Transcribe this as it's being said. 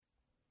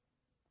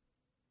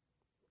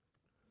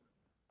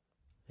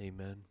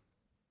Amen.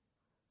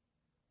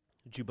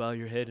 Would you bow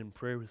your head in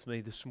prayer with me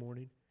this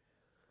morning?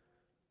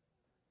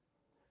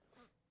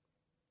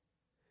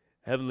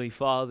 Heavenly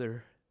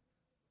Father,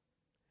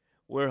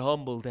 we're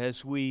humbled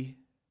as we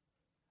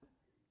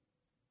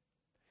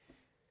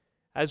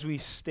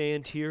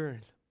stand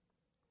here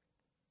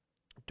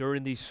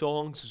during these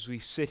songs, as we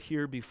sit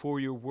here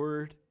before your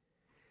word,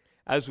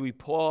 as we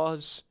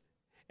pause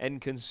and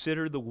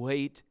consider the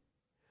weight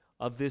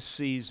of this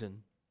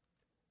season,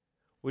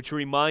 which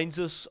reminds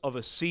us of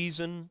a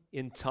season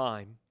in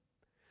time,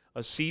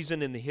 a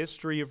season in the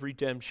history of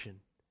redemption,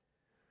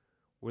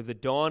 where the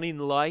dawning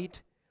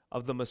light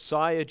of the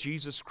Messiah,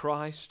 Jesus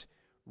Christ,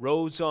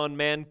 rose on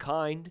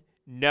mankind,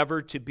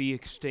 never to be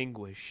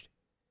extinguished.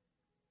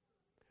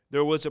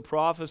 There was a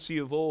prophecy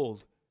of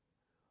old,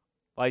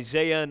 by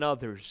Isaiah and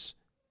others,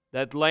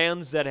 that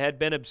lands that had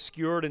been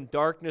obscured in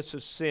darkness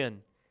of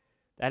sin,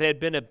 that had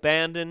been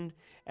abandoned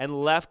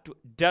and left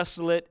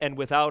desolate and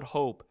without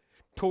hope,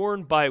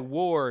 torn by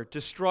war,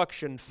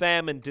 destruction,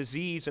 famine,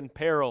 disease, and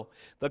peril,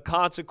 the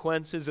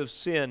consequences of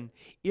sin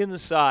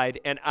inside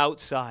and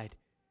outside.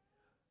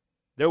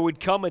 There would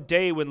come a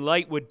day when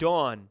light would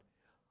dawn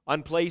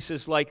on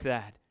places like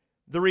that,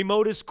 the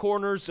remotest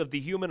corners of the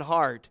human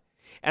heart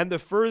and the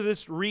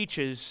furthest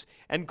reaches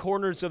and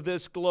corners of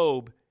this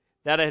globe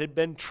that had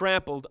been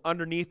trampled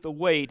underneath the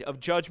weight of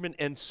judgment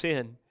and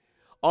sin.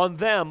 On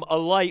them a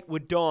light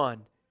would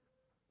dawn.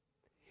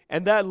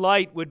 And that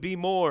light would be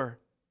more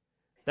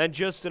than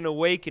just an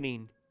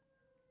awakening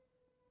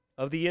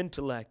of the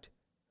intellect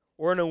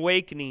or an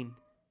awakening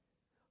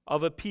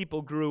of a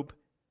people group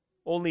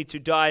only to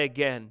die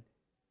again.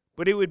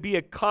 But it would be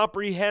a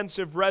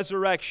comprehensive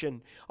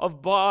resurrection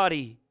of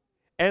body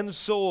and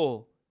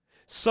soul,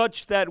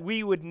 such that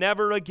we would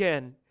never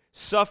again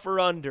suffer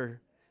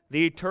under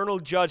the eternal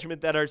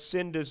judgment that our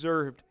sin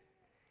deserved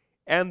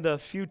and the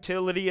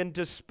futility and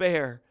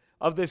despair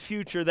of the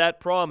future that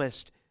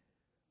promised.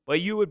 But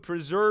you would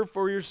preserve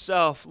for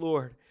yourself,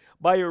 Lord,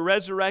 by your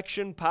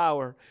resurrection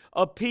power,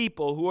 a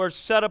people who are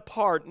set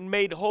apart and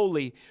made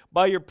holy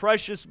by your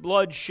precious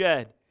blood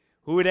shed,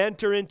 who would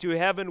enter into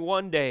heaven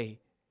one day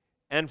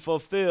and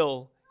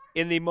fulfill,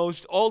 in the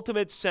most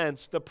ultimate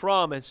sense, the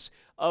promise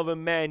of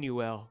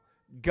Emmanuel,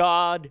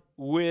 God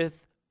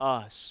with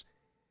us.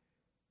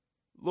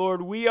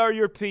 Lord, we are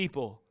your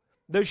people,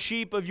 the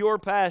sheep of your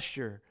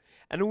pasture,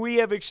 and we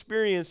have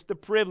experienced the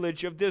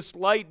privilege of this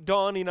light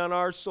dawning on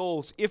our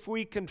souls if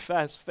we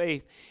confess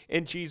faith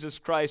in Jesus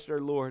Christ our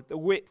Lord.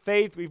 The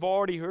faith we've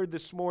already heard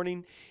this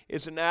morning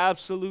is an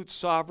absolute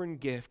sovereign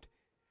gift.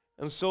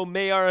 And so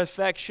may our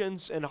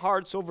affections and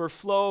hearts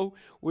overflow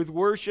with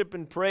worship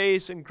and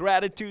praise and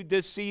gratitude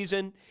this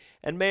season,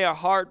 and may our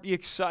heart be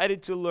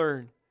excited to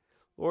learn,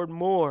 Lord,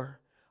 more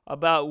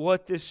about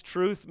what this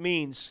truth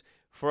means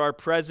for our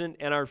present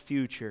and our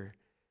future.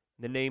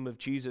 In the name of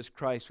Jesus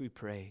Christ we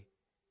pray.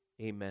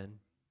 Amen.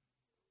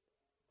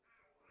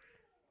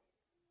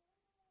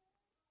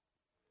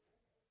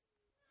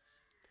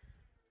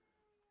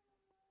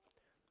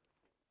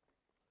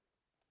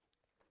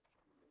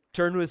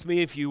 Turn with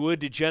me, if you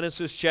would, to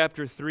Genesis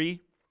chapter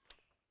 3.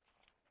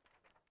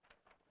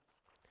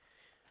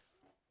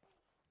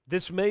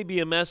 This may be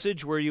a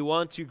message where you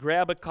want to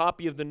grab a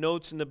copy of the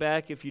notes in the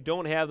back if you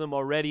don't have them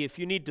already. If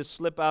you need to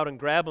slip out and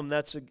grab them,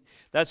 that's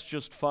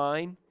just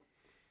fine.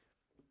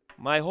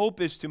 My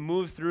hope is to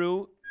move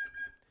through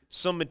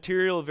some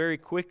material very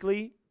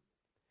quickly.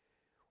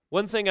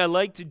 One thing I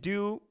like to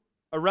do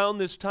around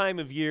this time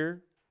of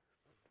year,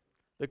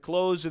 the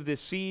close of the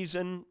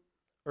season,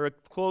 or a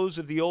close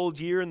of the old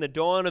year and the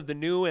dawn of the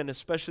new, and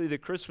especially the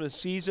Christmas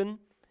season,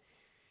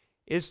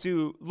 is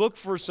to look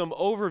for some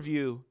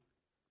overview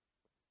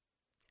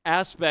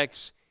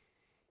aspects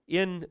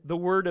in the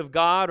Word of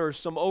God or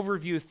some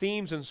overview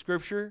themes in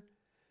Scripture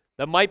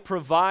that might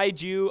provide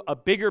you a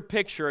bigger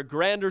picture, a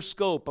grander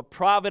scope, a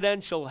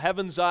providential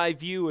heaven's eye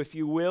view, if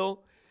you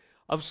will,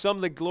 of some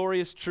of the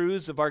glorious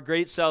truths of our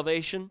great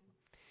salvation.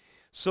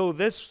 So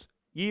this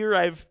year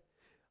I've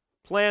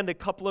planned a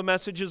couple of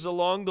messages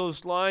along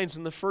those lines,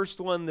 and the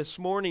first one this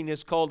morning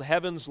is called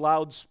Heaven's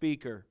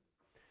Loudspeaker.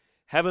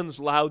 Heaven's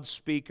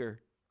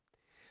Loudspeaker.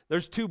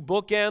 There's two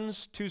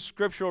bookends, two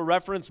scriptural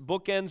reference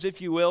bookends, if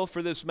you will,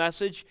 for this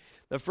message.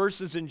 The first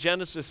is in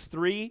Genesis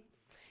 3,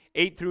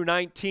 8 through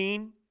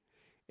 19.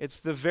 It's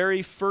the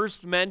very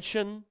first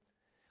mention,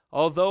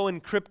 although in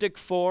cryptic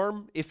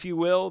form, if you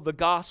will, the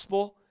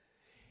gospel.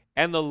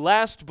 And the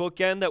last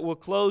bookend that we'll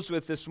close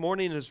with this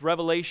morning is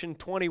Revelation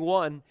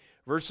 21,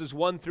 verses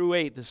 1 through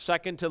 8, the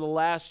second to the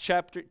last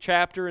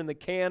chapter in the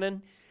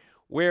canon,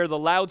 where the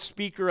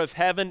loudspeaker of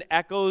heaven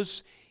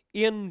echoes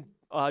in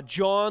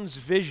John's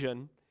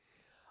vision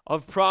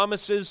of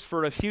promises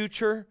for a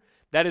future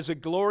that is a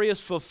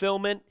glorious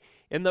fulfillment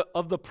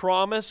of the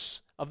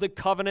promise of the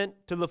covenant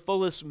to the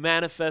fullest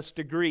manifest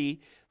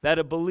degree that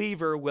a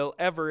believer will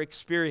ever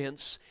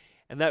experience,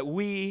 and that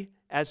we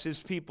as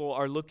his people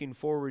are looking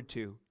forward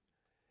to.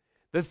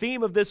 The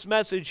theme of this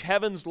message,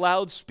 Heaven's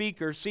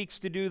Loudspeaker, seeks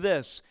to do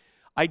this: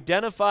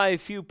 identify a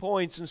few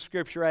points in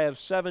Scripture. I have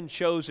 7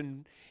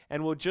 chosen,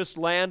 and we'll just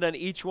land on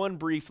each one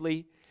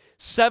briefly.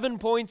 7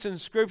 points in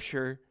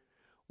Scripture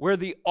where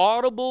the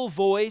audible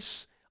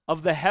voice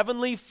of the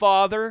Heavenly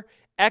Father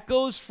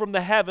echoes from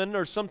the heaven,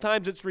 or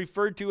sometimes it's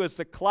referred to as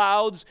the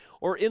clouds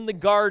or in the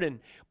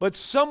garden. But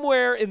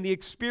somewhere in the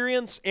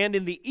experience and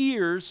in the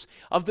ears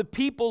of the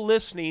people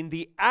listening,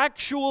 the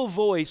actual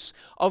voice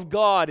of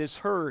God is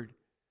heard.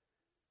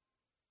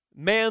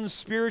 Man's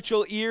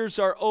spiritual ears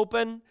are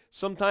open,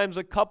 sometimes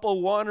a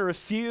couple, one or a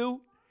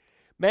few.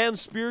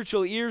 Man's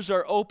spiritual ears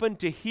are open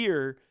to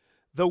hear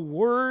the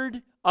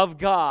Word of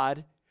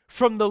God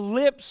from the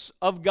lips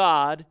of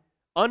God,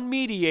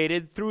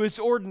 unmediated through His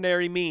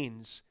ordinary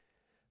means.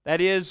 That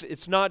is,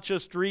 it's not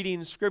just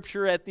reading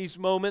Scripture at these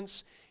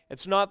moments.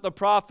 It's not the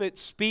prophet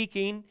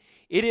speaking.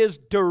 It is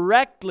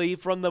directly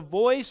from the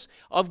voice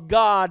of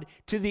God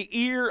to the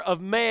ear of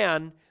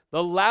man,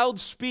 the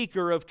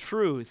loudspeaker of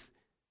truth.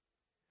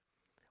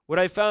 What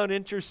I found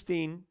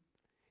interesting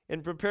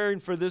in preparing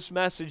for this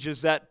message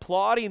is that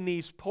plotting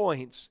these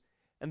points,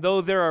 and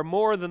though there are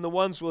more than the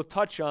ones we'll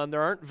touch on,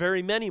 there aren't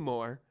very many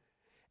more.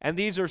 And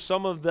these are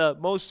some of the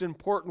most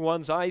important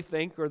ones, I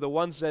think, or the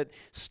ones that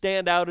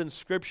stand out in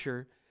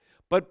Scripture.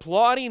 But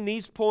plotting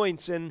these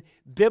points in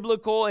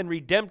biblical and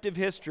redemptive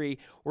history,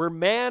 where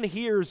man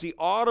hears the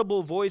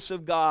audible voice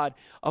of God,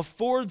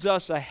 affords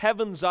us a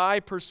heaven's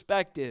eye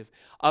perspective,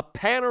 a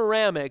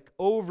panoramic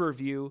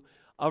overview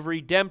of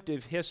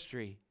redemptive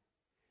history.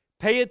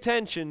 Pay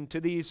attention to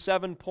these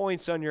 7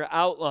 points on your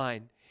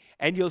outline,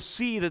 and you'll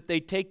see that they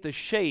take the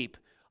shape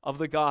of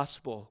the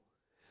gospel.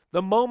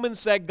 The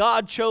moments that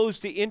God chose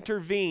to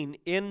intervene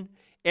in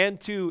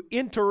and to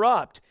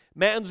interrupt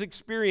man's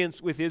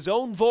experience with His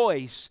own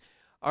voice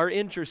are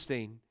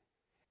interesting.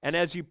 And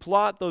as you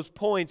plot those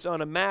points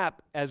on a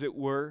map, as it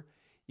were,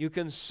 you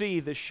can see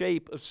the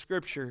shape of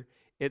Scripture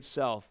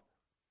itself.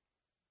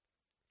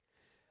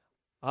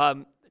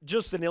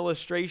 Just an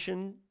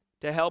illustration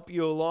to help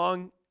you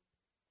along,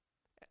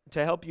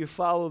 to help you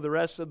follow the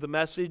rest of the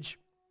message.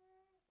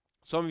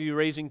 Some of you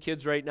raising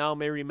kids right now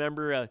may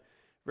remember a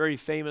very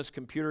famous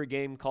computer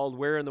game called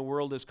Where in the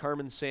World is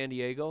Carmen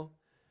Sandiego?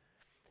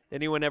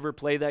 Anyone ever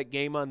play that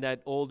game on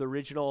that old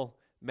original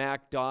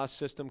Mac-DOS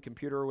system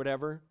computer or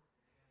whatever?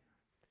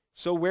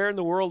 So Where in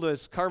the World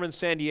is Carmen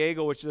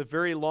Sandiego, which is a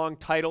very long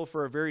title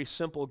for a very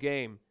simple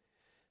game,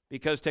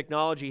 because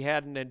technology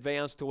hadn't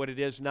advanced to what it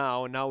is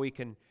now, and now we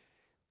can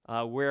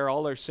wear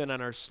all our sin on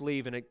our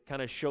sleeve, and it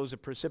kind of shows a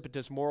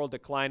precipitous moral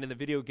decline in the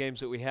video games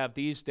that we have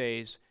these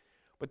days.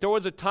 But there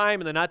was a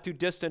time in the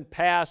not-too-distant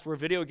past where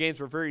video games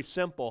were very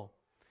simple.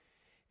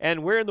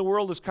 And Where in the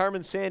World is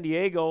Carmen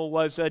Sandiego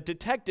was a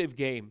detective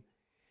game.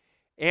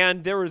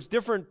 And there was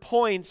different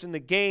points in the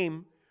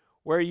game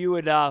where you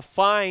would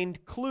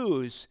find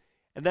clues.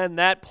 And then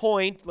that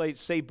point, like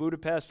say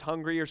Budapest,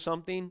 Hungary or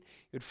something,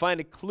 you'd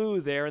find a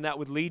clue there, and that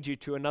would lead you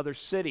to another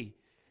city.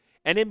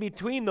 And in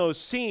between those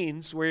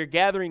scenes where you're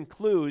gathering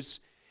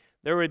clues,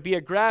 there would be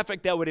a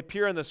graphic that would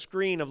appear on the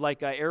screen of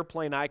like an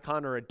airplane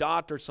icon or a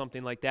dot or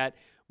something like that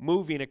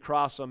moving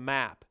across a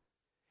map.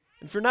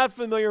 And if you're not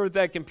familiar with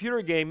that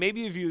computer game,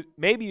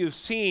 maybe you've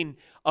seen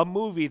a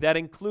movie that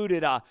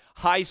included a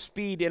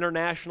high-speed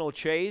international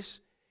chase.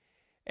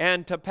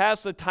 And to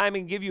pass the time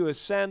and give you a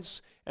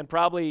sense, and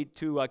probably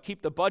to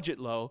keep the budget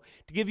low,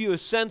 to give you a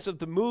sense of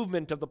the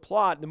movement of the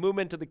plot, the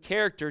movement of the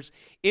characters,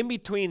 in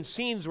between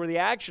scenes where the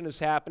action is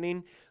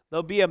happening,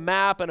 there'll be a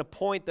map and a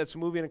point that's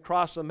moving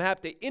across the map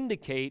to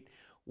indicate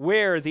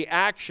where the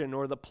action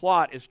or the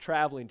plot is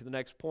traveling to the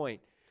next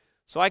point.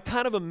 So I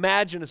kind of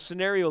imagine a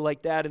scenario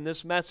like that in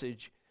this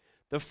message.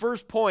 The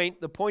first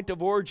point, the point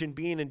of origin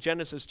being in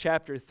Genesis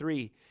chapter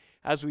 3,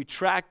 as we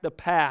track the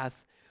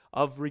path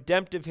of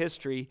redemptive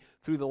history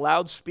through the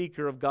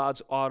loudspeaker of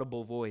God's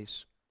audible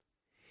voice.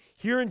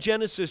 Here in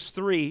Genesis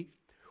 3,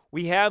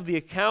 we have the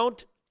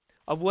account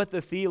of what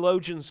the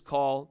theologians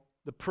call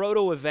the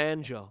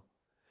proto-evangel.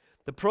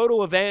 The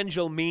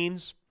proto-evangel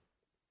means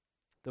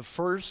the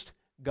first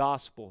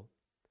gospel.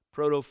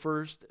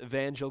 Proto-first,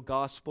 evangel,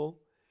 gospel.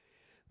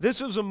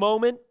 This is a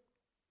moment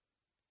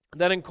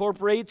that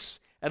incorporates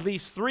at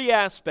least 3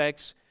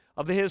 aspects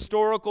of the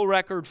historical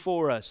record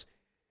for us: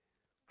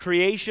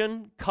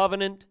 creation,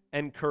 covenant,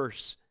 and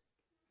curse.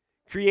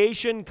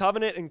 Creation,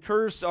 covenant, and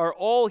curse are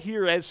all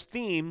here as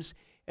themes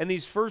in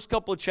these first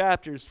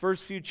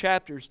few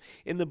chapters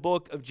in the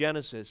book of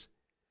Genesis.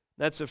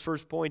 That's the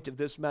first point of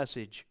this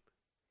message.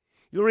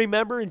 You'll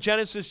remember in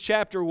Genesis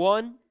chapter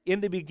 1,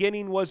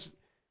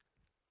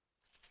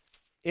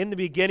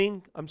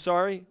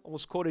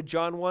 almost quoted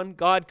John 1,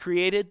 God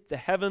created the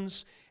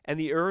heavens and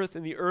the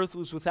earth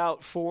was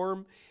without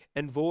form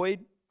and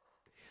void.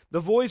 The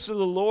voice of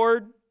the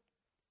Lord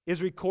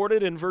is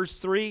recorded in verse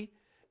 3.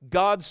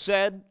 God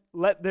said,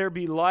 "Let there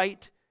be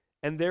light,"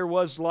 and there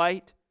was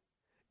light.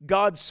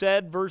 God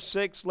said, verse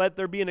 6, "Let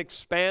there be an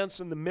expanse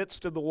in the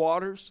midst of the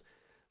waters.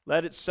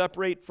 Let it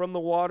separate from the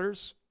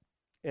waters."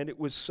 And it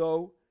was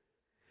so.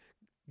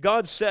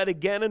 God said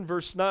again in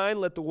verse 9,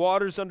 "Let the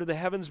waters under the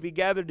heavens be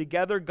gathered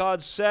together."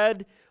 God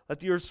said, Let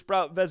the earth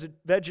sprout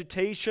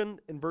vegetation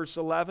in verse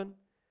 11.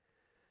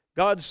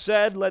 God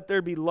said, let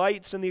there be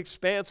lights in the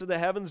expanse of the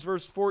heavens,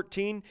 verse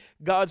 14.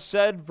 God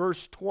said,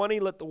 verse 20,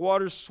 let the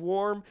waters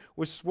swarm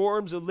with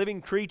swarms of living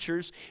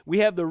creatures. We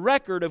have the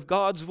record of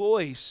God's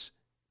voice.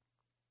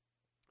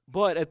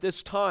 But at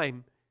this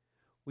time,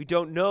 we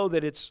don't know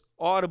that it's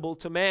audible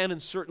to man,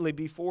 and certainly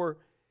before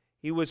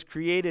he was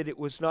created, it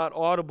was not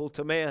audible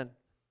to man.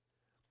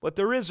 But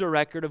there is a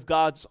record of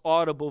God's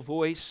audible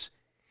voice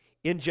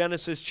in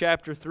Genesis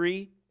chapter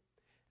 3,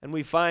 and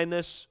we find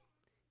this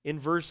in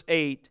verse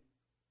 8.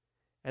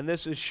 And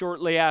this is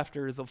shortly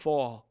after the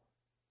fall.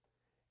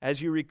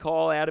 As you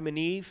recall, Adam and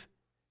Eve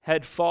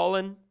had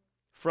fallen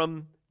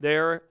from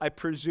their, I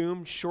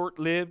presume,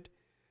 short-lived,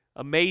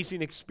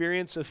 amazing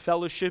experience of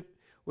fellowship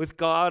with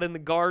God in the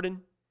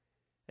garden.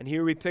 And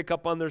here we pick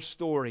up on their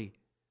story.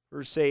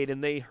 Verse 8,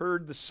 and they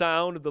heard the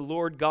sound of the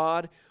Lord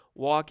God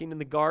walking in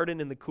the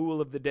garden in the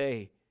cool of the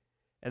day.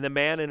 And the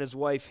man and his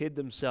wife hid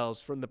themselves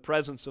from the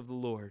presence of the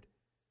Lord,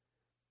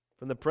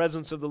 from the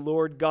presence of the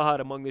Lord God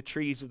among the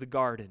trees of the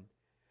garden.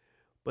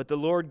 But the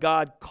Lord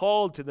God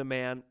called to the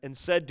man and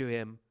said to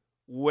him,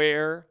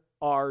 where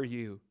are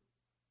you?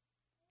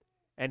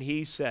 And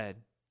he said,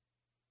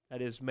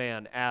 that is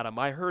man, Adam,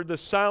 I heard the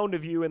sound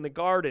of you in the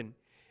garden,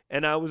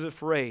 and I was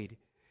afraid,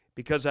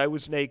 because I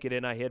was naked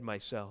and I hid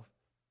myself.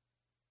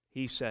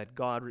 He said,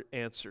 God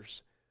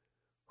answers,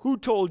 who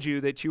told you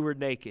that you were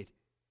naked?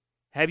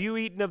 Have you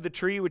eaten of the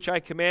tree which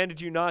I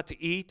commanded you not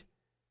to eat?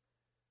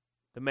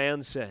 The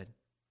man said,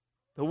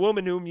 the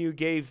woman whom you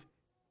gave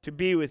to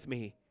be with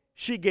me,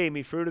 she gave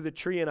me fruit of the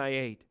tree, and I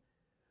ate.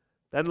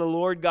 Then the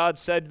Lord God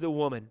said to the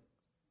woman,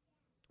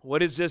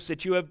 what is this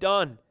that you have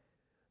done?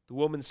 The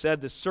woman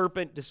said, the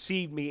serpent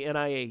deceived me, and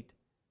I ate.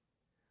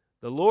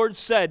 The Lord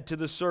said to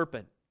the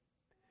serpent,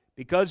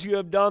 because you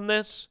have done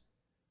this,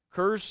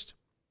 cursed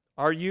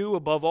are you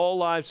above all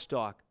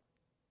livestock,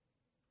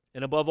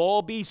 and above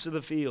all beasts of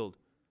the field.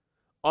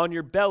 On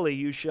your belly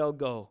you shall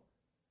go,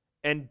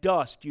 and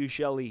dust you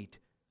shall eat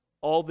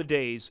all the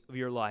days of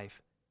your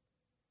life.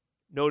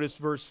 Notice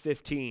verse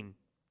 15.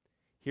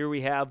 Here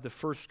we have the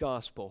first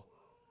gospel.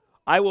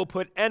 I will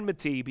put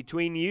enmity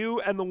between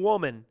you and the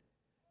woman,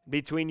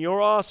 between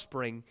your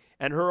offspring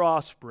and her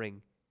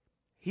offspring.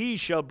 He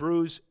shall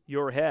bruise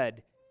your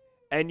head,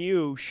 and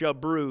you shall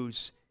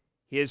bruise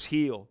his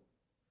heel.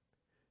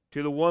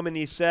 To the woman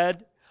he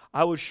said,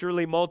 I will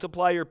surely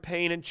multiply your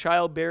pain in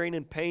childbearing.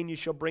 In pain you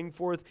shall bring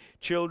forth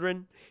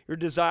children. Your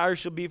desire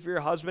shall be for your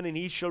husband, and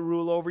he shall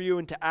rule over you.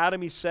 And to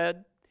Adam he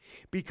said,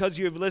 because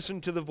you have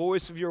listened to the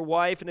voice of your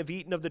wife and have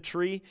eaten of the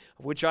tree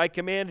of which I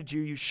commanded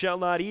you, you shall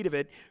not eat of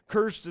it.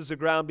 Cursed is the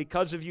ground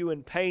because of you.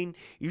 In pain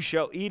you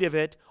shall eat of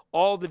it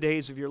all the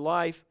days of your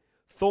life.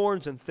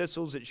 Thorns and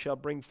thistles it shall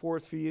bring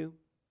forth for you.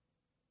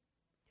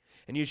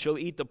 And you shall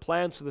eat the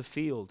plants of the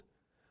field.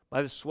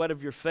 By the sweat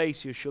of your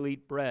face you shall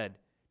eat bread,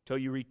 till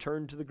you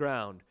return to the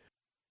ground.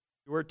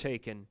 You are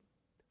taken,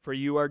 for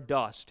you are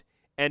dust,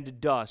 and to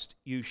dust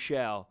you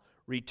shall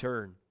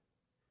return.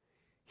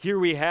 Here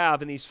we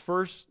have in these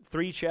first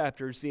 3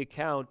 chapters the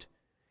account,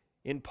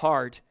 in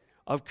part,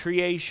 of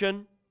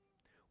creation.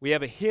 We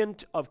have a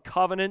hint of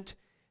covenant,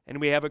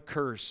 and we have a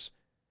curse.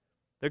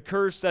 The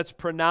curse that's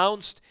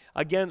pronounced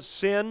against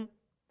sin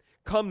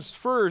comes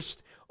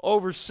first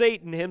over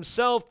Satan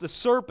himself, the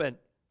serpent.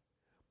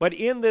 But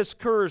in this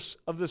curse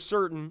of the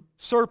certain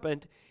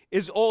serpent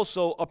is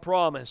also a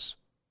promise.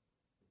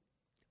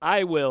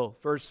 I will,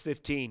 verse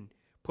 15,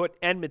 put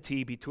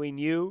enmity between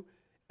you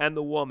and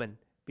the woman,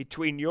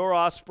 between your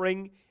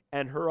offspring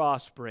and her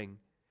offspring.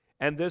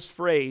 And this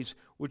phrase,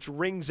 which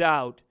rings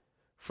out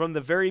from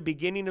the very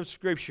beginning of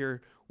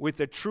Scripture with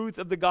the truth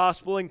of the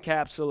gospel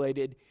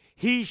encapsulated,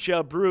 he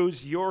shall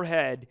bruise your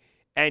head,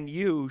 and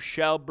you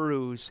shall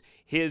bruise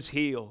his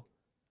heel.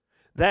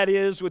 That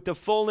is, with the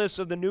fullness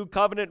of the new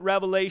covenant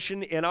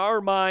revelation in our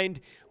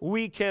mind,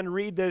 we can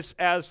read this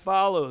as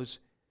follows.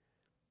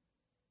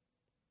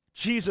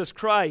 Jesus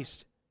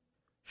Christ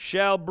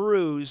shall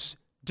bruise,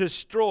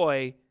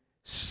 destroy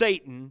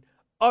Satan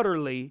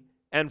utterly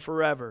and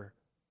forever.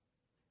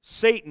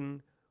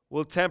 Satan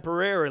will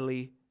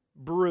temporarily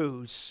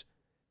bruise,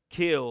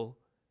 kill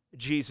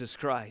Jesus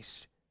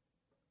Christ,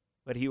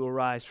 but he will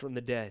rise from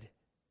the dead.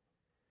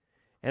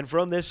 And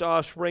from this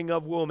offspring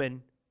of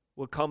woman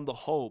will come the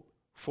hope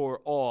for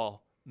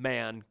all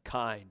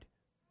mankind.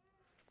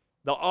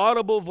 The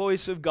audible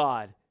voice of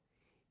God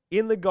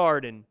in the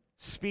garden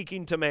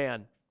speaking to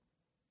man.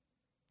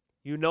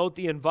 You note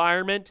the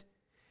environment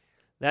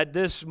that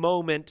this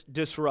moment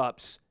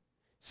disrupts.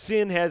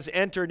 Sin has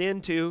entered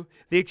into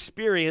the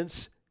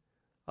experience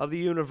of the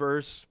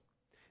universe,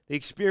 the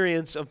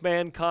experience of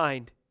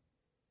mankind.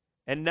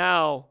 And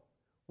now,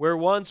 where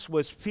once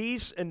was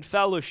peace and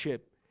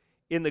fellowship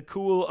in the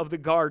cool of the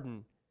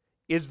garden,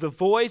 is the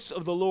voice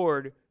of the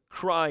Lord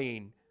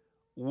crying,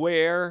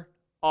 where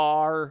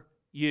are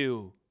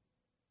you?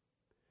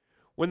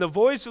 When the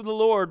voice of the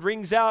Lord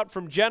rings out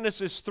from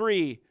Genesis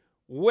 3,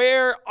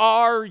 where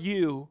are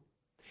you?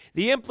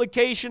 The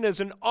implication is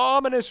an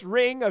ominous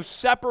ring of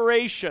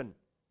separation,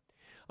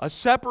 A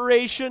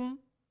separation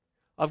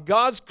of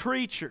God's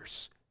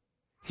creatures,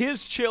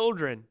 His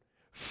children,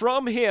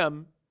 from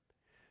Him,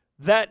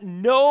 that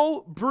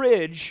no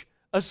bridge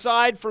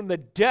aside from the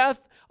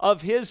death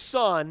of His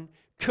Son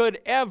could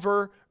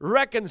ever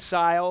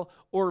reconcile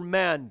or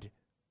mend.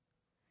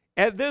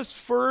 At this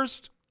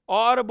first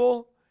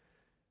audible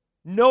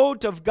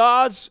note of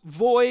God's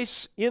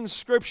voice in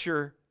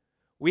Scripture,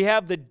 we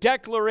have the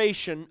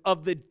declaration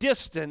of the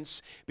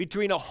distance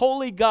between a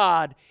holy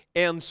God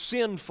and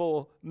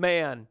sinful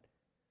man.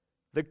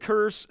 The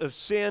curse of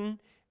sin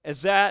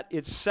is that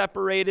it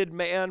separated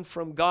man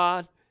from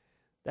God,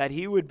 that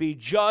he would be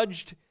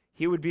judged,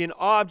 he would be an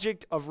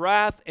object of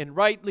wrath, and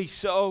rightly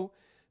so,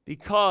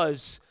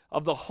 because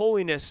of the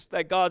holiness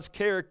that God's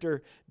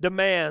character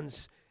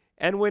demands.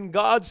 And when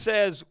God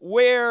says,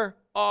 "Where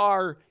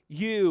are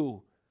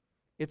you?"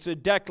 it's a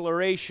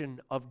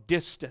declaration of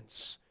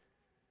distance.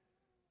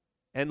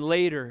 And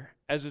later,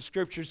 as the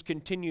Scriptures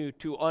continue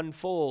to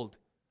unfold,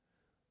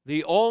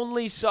 the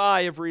only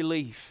sigh of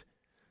relief,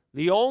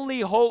 the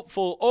only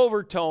hopeful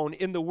overtone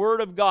in the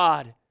Word of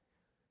God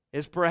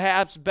is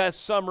perhaps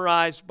best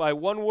summarized by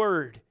one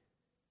word: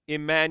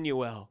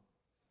 Emmanuel.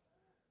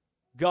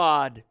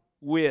 God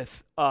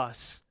with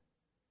us.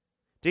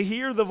 To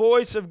hear the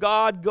voice of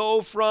God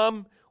go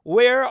from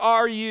 "Where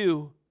are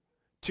you?"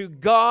 to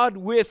 "God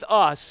with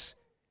us"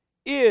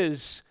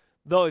 is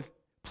the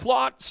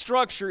plot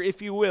structure,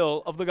 if you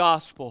will, of the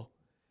gospel.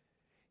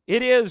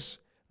 It is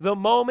the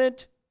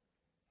moment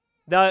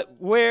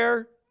that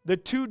where the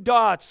two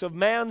dots of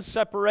man's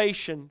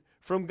separation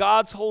from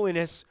God's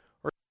holiness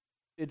are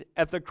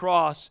at the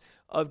cross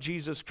of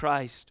Jesus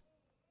Christ.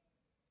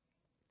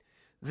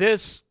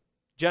 This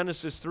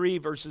Genesis 3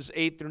 verses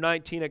 8 through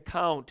 19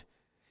 account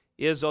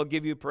is, I'll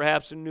give you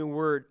perhaps a new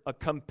word, a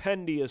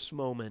compendious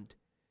moment.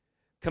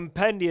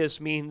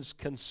 Compendious means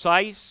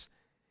concise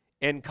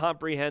and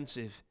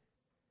comprehensive.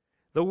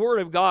 The Word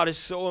of God is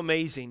so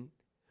amazing.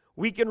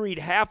 We can read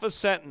half a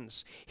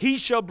sentence. "He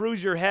shall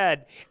bruise your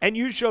head, and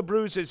you shall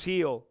bruise his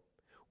heel."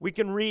 We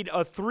can read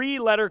a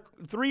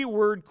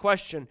three-word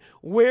question: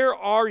 "Where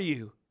are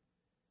you?"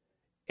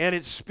 And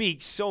it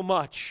speaks so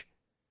much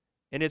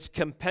in its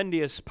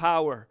compendious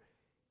power.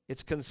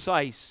 It's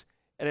concise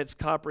and it's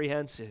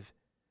comprehensive.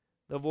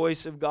 The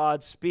voice of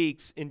God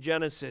speaks in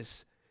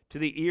Genesis to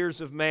the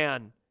ears of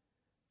man,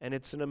 and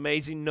it's an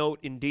amazing note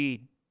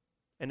indeed.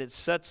 And it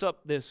sets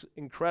up this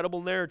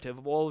incredible narrative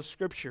of all of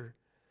Scripture.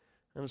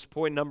 And it's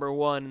point number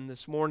one in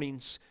this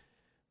morning's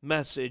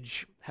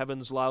message,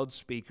 Heaven's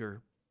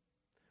Loudspeaker.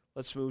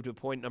 Let's move to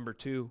point number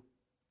two,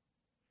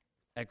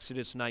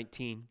 Exodus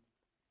 19.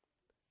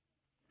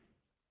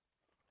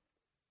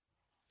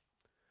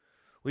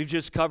 We've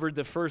just covered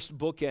the first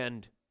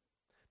bookend,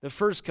 the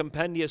first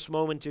compendious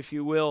moment, if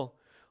you will,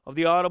 of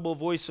the audible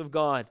voice of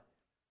God.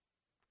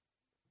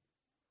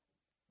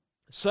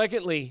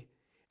 Secondly,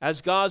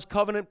 as God's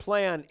covenant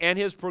plan and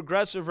His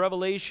progressive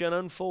revelation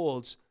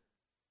unfolds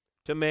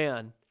to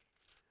man,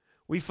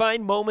 we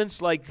find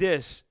moments like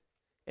this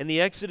in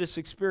the Exodus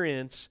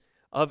experience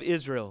of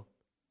Israel.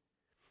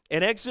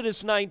 In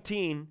Exodus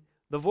 19,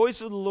 the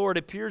voice of the Lord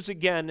appears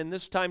again, and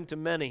this time to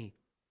many,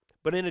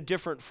 but in a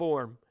different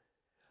form.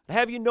 I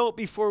have you note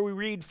before we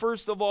read,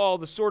 first of all,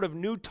 the sort of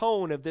new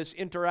tone of this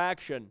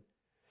interaction.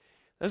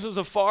 This is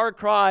a far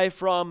cry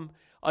from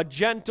a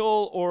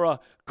gentle or a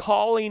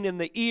calling in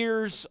the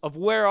ears of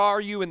 "Where are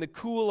you?" in the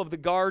cool of the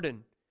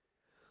garden.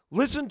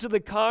 Listen to the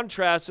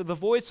contrast of the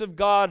voice of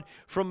God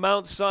from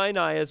Mount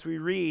Sinai as we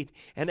read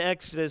in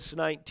Exodus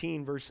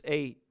 19, verse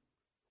 8.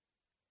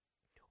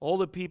 All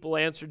the people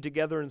answered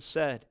together and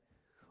said,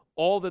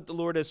 "All that the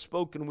Lord has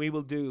spoken we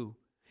will do."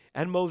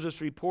 And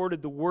Moses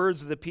reported the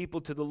words of the people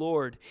to the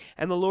Lord.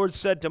 And the Lord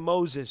said to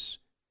Moses,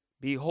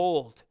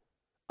 "Behold,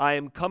 I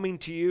am coming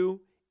to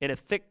you in a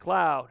thick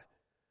cloud,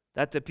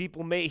 that the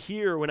people may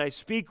hear when I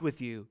speak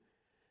with you,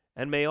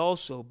 and may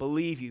also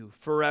believe you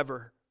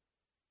forever."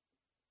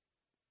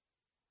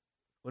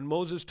 When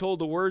Moses told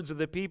the words of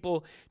the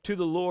people to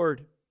the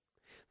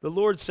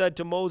Lord said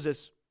to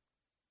Moses,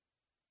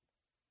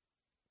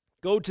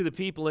 "Go to the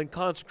people and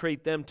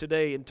consecrate them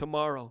today and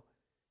tomorrow,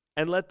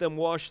 and let them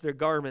wash their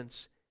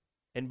garments,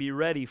 and be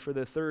ready for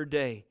the third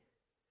day.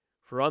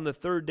 For on the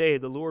third day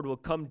the Lord will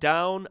come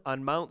down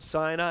on Mount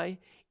Sinai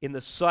in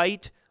the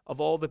sight of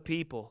all the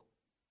people."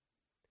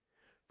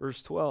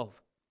 Verse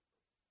 12.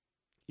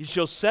 "You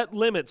shall set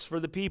limits for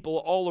the people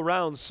all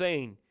around,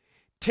 saying,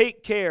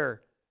 'Take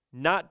care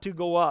not to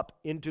go up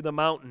into the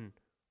mountain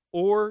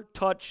or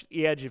touch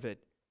the edge of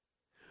it.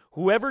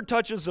 Whoever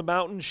touches the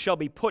mountain shall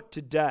be put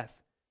to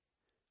death.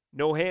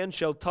 No hand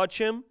shall touch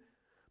him,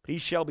 but he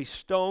shall be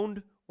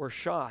stoned or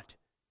shot.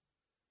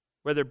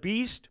 Whether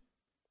beast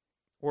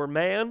or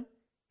man,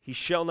 he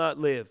shall not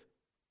live.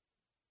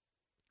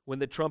 When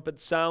the trumpet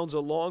sounds a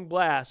long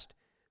blast,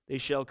 they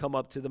shall come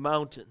up to the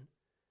mountain."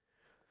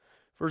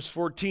 Verse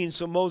 14,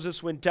 "So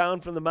Moses went down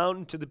from the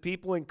mountain to the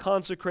people and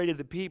consecrated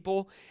the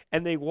people,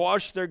 and they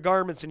washed their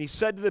garments. And he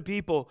said to the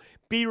people,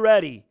 'Be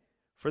ready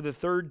for the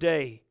third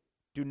day.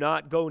 Do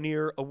not go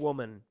near a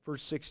woman.'"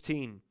 Verse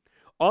 16,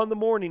 On the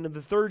morning of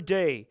the third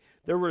day,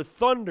 there were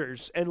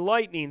thunders and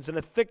lightnings and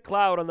a thick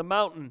cloud on the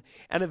mountain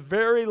and a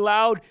very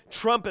loud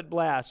trumpet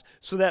blast,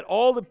 so that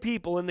all the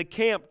people in the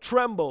camp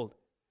trembled.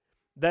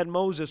 Then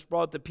Moses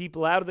brought the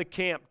people out of the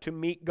camp to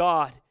meet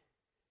God,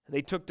 and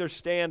they took their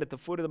stand at the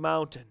foot of the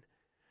mountain.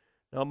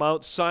 Now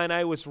Mount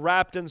Sinai was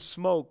wrapped in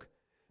smoke,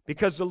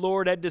 because the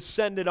Lord had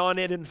descended on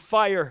it in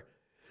fire.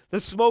 The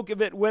smoke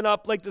of it went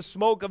up like the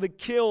smoke of a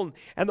kiln,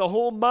 and the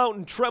whole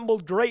mountain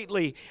trembled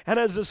greatly. And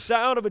as the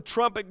sound of a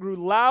trumpet grew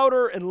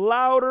louder and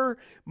louder,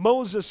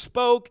 Moses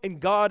spoke, and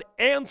God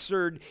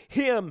answered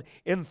him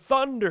in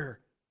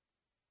thunder.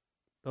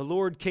 The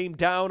Lord came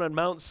down on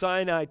Mount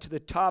Sinai to the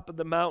top of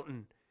the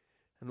mountain,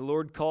 and the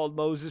Lord called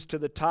Moses to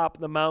the top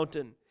of the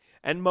mountain.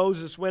 And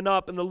Moses went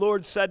up, and the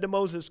Lord said to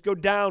Moses, "Go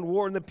down,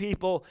 warn the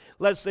people,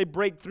 lest they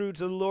break through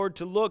to the Lord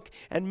to look,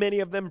 and many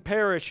of them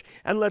perish.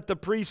 And let the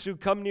priests who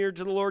come near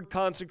to the Lord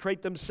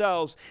consecrate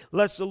themselves,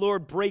 lest the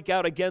Lord break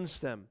out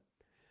against them."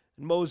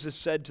 And Moses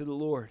said to the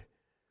Lord,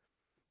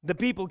 "The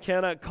people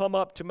cannot come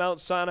up to Mount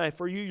Sinai,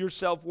 for you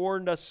yourself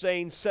warned us,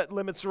 saying, 'Set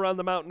limits around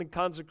the mountain and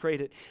consecrate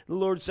it.' The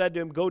Lord said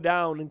to him, 'Go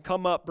down and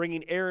come up,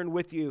 bringing Aaron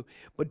with you.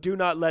 But do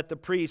not let the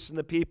priests and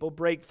the people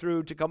break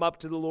through to come up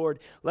to the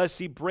Lord, lest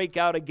he break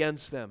out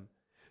against them.'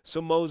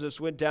 So Moses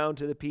went down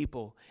to the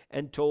people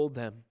and told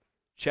them."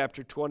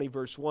 Chapter 20,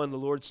 verse 1, the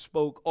Lord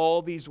spoke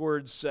all these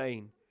words,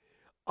 saying,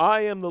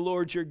 "I am the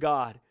Lord your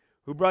God,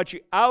 who brought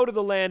you out of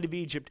the land of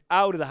Egypt,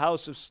 out of the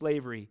house of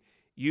slavery.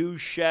 You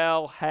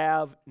shall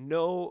have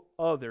no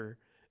other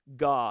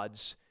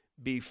gods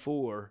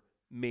before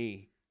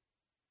me."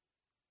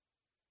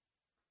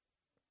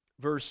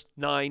 Verse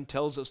 9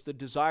 tells us the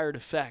desired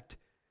effect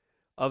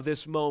of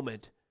this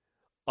moment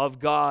of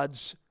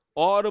God's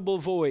audible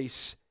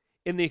voice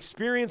in the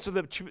experience of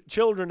the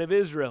children of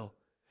Israel.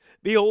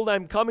 "Behold, I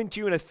am coming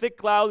to you in a thick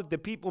cloud, that the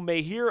people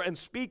may hear and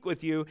speak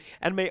with you,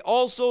 and may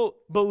also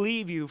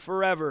believe you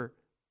forever."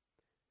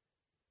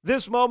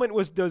 This moment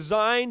was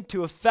designed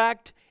to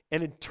affect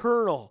an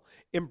eternal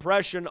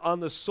impression on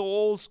the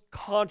soul's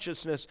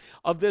consciousness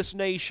of this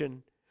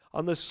nation,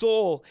 on the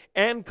soul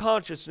and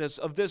consciousness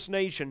of this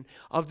nation,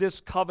 of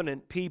this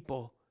covenant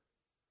people.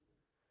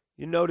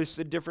 You notice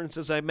the difference,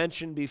 as I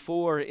mentioned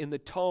before, in the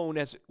tone,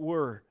 as it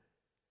were.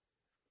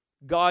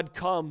 God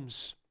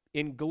comes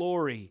in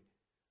glory,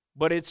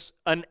 but it's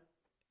an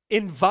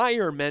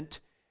environment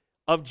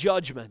of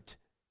judgment.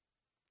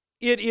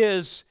 It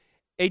is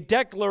a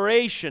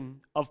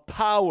declaration of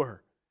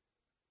power.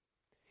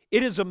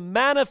 It is a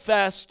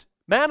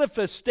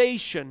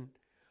manifestation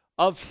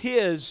of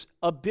His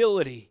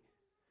ability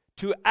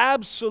to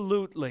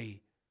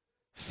absolutely,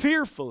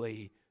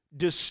 fearfully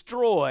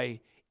destroy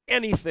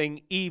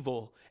anything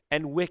evil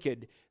and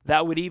wicked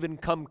that would even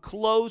come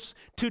close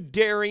to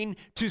daring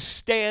to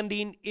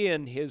standing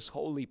in His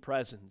holy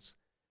presence.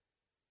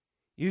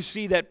 You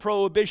see that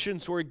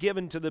prohibitions were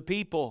given to the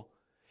people.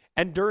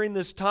 And during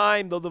this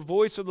time, though the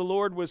voice of the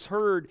Lord was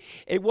heard,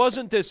 it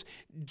wasn't this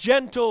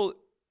gentle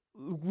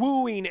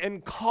wooing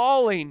and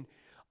calling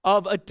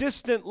of a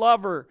distant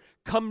lover,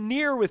 "Come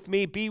near with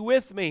me, be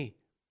with me."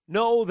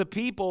 No, the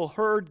people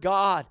heard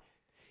God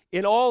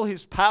in all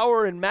His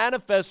power and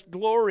manifest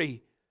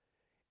glory.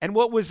 And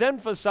what was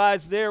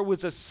emphasized there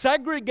was a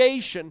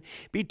segregation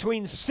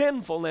between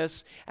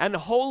sinfulness and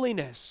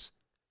holiness.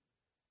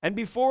 And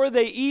before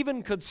they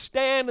even could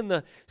stand in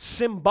the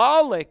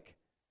symbolic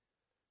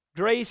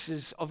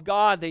graces of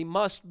God, they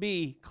must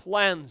be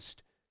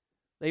cleansed.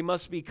 They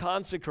must be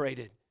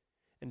consecrated.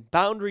 And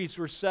boundaries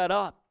were set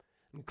up,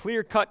 and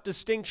clear-cut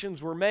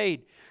distinctions were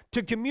made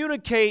to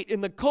communicate in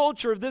the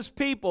culture of this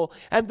people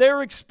and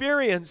their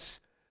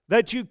experience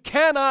that you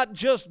cannot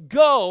just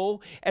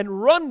go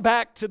and run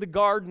back to the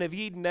Garden of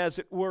Eden, as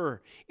it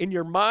were. In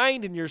your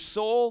mind, in your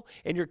soul,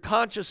 in your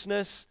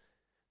consciousness,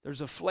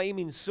 there's a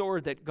flaming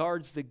sword that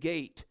guards the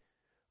gate,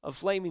 a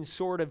flaming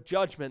sword of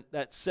judgment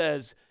that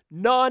says,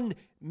 "None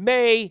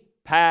may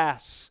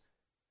pass."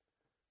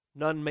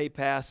 None may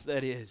pass,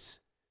 that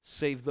is,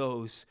 save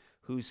those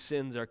whose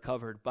sins are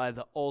covered by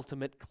the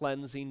ultimate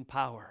cleansing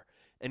power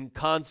and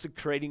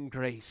consecrating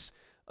grace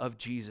of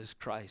Jesus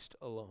Christ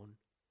alone.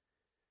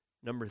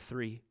 Number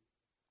 3,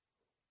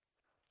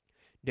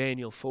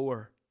 Daniel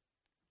 4.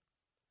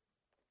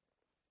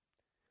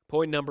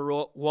 Point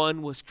number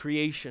 1 was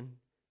creation,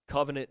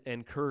 covenant,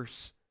 and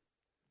curse.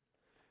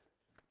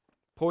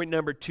 Point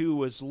number 2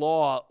 was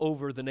law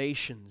over the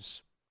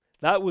nations.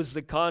 That was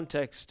the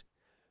context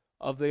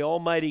of the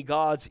Almighty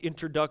God's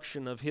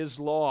introduction of His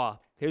law,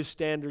 His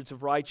standards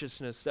of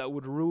righteousness that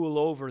would rule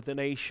over the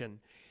nation,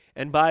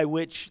 and by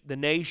which the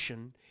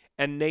nation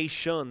and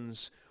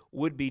nations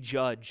would be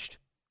judged.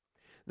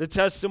 The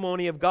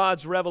testimony of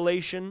God's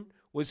revelation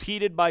was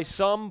heeded by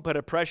some, but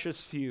a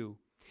precious few.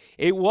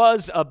 It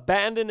was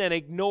abandoned and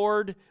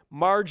ignored,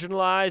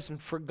 marginalized and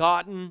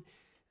forgotten,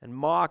 and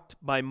mocked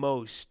by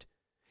most.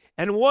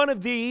 And one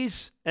of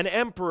these, an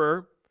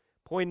emperor,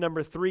 point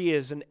number 3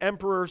 is an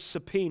emperor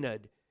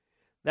subpoenaed.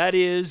 That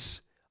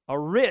is, a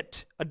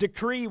writ, a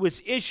decree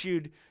was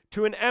issued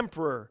to an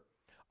emperor,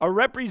 a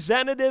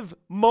representative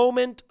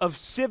moment of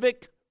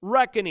civic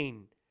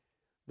reckoning.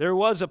 There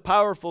was a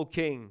powerful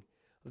king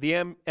of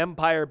the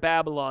empire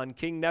Babylon,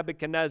 King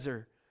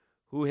Nebuchadnezzar,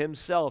 who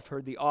himself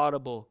heard the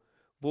audible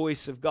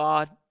voice of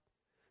God.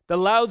 The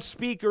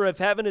loudspeaker of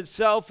heaven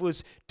itself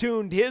was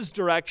tuned his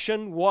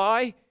direction.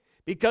 Why?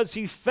 Because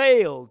he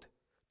failed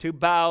to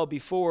bow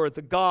before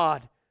the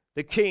God,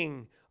 the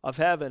King of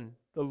heaven,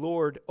 the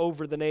Lord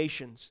over the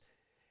nations.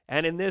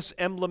 And in this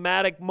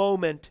emblematic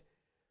moment,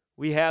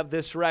 we have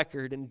this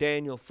record in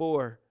Daniel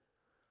 4.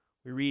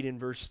 We read in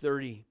verse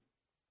 30.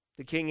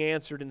 The king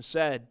answered and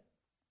said,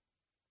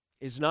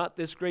 "Is not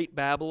this great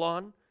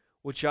Babylon,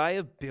 which I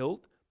have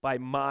built by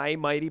my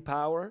mighty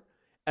power,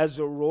 as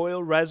a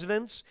royal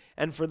residence,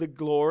 and for the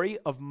glory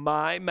of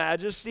my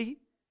majesty?"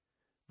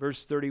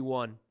 Verse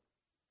 31.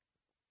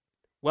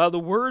 While the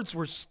words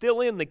were still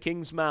in the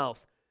king's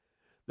mouth,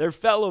 there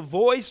fell a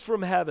voice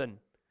from heaven,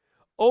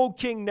 "O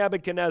King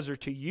Nebuchadnezzar,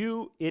 to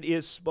you it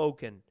is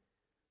spoken.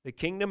 The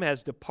kingdom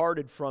has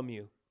departed from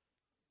you,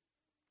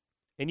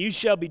 and you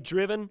shall be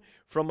driven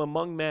from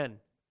among men,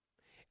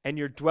 and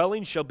your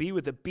dwelling shall be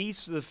with the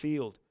beasts of the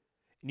field,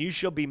 and you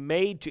shall be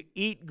made to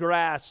eat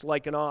grass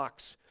like an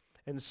ox,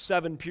 and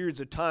 7 periods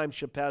of time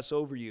shall pass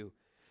over you,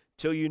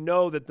 till you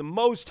know that the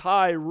Most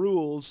High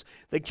rules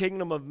the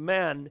kingdom of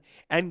men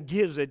and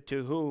gives it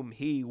to whom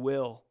he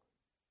will."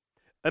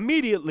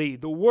 Immediately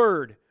the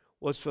word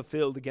was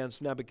fulfilled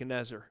against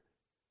Nebuchadnezzar.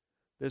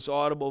 This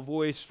audible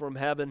voice from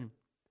heaven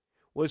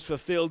was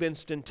fulfilled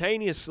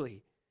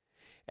instantaneously.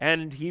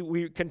 And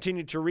we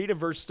continue to read in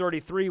verse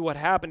 33 what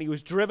happened. He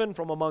was driven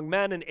from among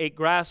men and ate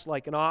grass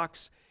like an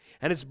ox,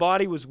 and his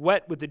body was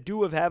wet with the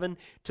dew of heaven,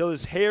 till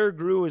his hair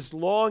grew as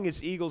long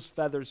as eagle's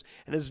feathers,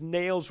 and his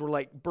nails were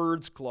like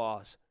bird's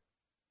claws.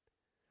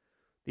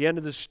 The end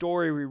of the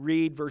story, we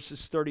read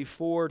verses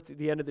 34 to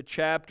the end of the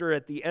chapter.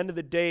 At the end of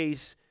the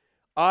days,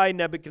 I,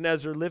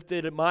 Nebuchadnezzar,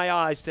 lifted my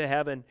eyes to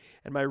heaven,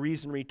 and my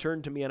reason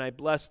returned to me, and I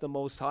blessed the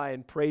Most High,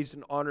 and praised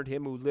and honored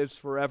him who lives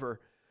forever.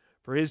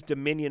 For his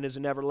dominion is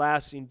an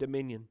everlasting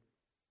dominion.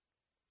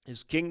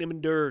 His kingdom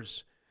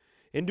endures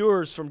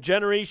from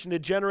generation to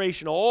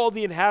generation. All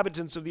the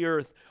inhabitants of the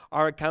earth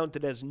are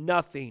accounted as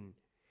nothing.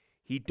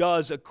 He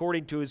does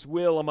according to his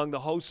will among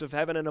the hosts of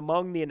heaven and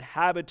among the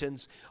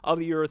inhabitants of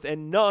the earth,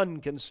 and none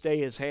can stay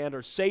his hand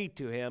or say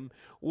to him,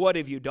 "What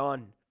have you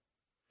done?"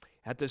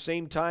 At the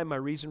same time, my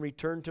reason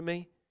returned to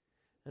me,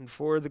 and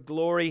for the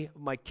glory of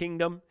my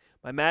kingdom,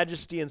 my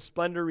majesty and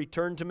splendor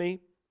returned to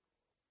me.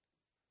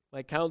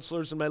 My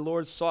counselors and my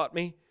lords sought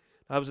me.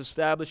 I was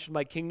established in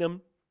my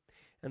kingdom,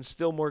 and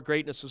still more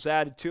greatness was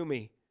added to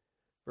me.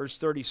 Verse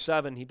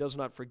 37, he does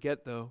not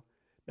forget, though.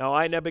 Now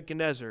I,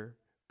 Nebuchadnezzar,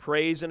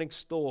 praise and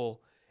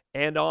extol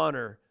and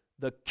honor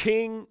the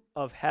King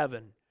of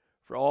heaven,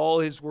 for all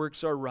his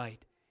works are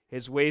right,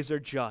 his ways are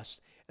just,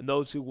 and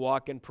those who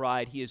walk in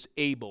pride he is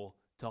able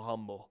to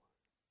humble.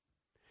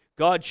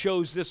 God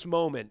chose this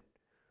moment,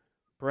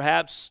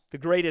 perhaps the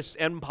greatest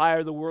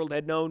empire the world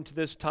had known to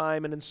this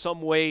time, and in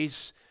some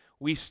ways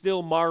we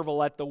still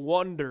marvel at the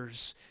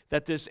wonders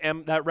that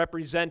that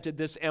represented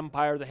this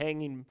empire. The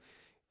hanging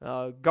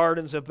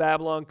gardens of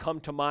Babylon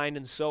come to mind,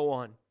 and so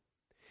on.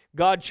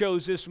 God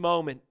chose this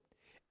moment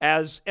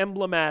as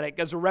emblematic,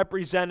 as a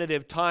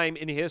representative time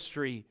in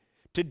history,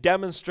 to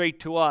demonstrate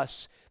to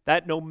us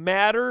that no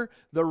matter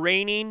the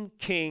reigning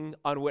king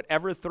on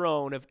whatever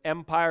throne of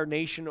empire,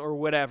 nation, or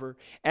whatever,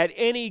 at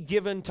any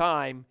given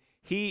time,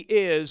 he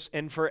is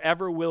and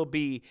forever will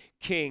be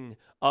King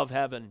of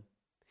heaven.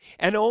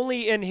 And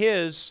only in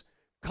his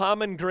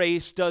common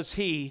grace does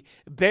he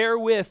bear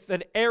with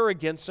an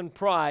arrogance and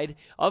pride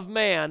of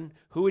man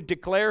who would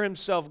declare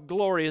himself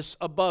glorious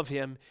above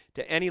him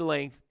to any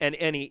length and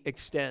any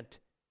extent.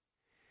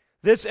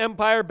 This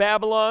empire,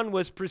 Babylon,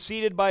 was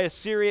preceded by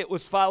Assyria. It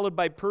was followed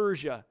by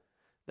Persia,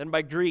 then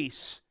by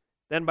Greece,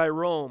 then by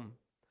Rome,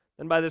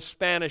 then by the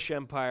Spanish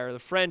Empire, the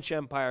French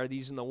Empire,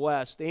 these in the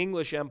West, the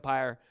English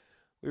Empire.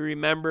 We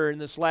remember in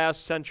this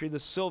last century the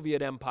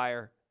Soviet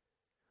Empire.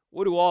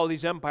 What do all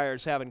these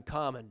empires have in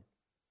common?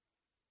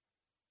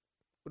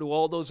 What do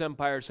all those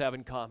empires have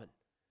in common?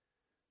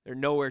 They're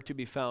nowhere to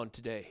be found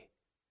today.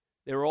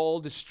 They're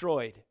all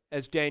destroyed,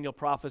 as Daniel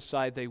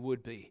prophesied they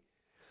would be.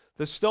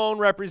 The stone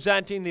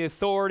representing the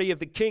authority of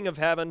the King of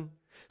heaven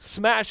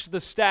smashed the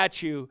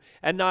statue,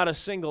 and not a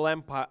single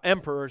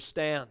emperor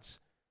stands.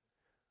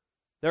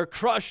 They're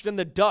crushed in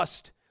the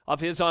dust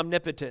of his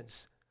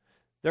omnipotence.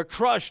 They're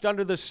crushed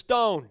under the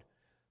stone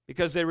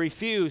because they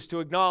refuse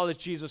to acknowledge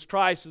Jesus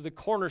Christ as the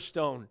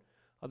cornerstone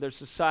of their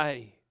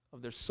society,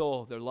 of their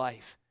soul, of their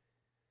life.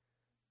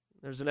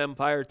 There's an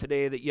empire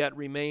today that yet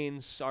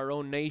remains our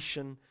own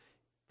nation.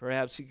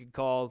 Perhaps you could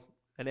call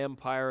an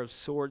empire of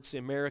sorts the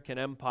American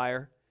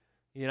empire.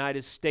 The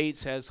United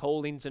States has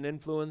holdings and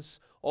influence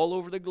all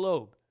over the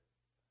globe.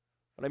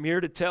 But I'm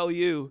here to tell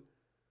you,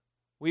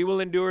 we will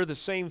endure the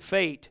same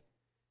fate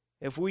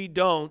if we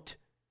don't,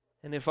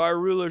 and if our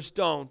rulers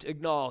don't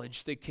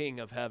acknowledge the King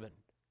of heaven.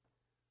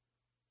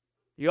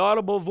 The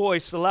audible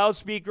voice, the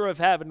loudspeaker of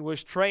heaven,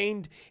 was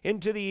trained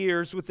into the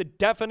ears with the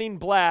deafening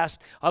blast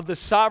of the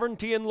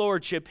sovereignty and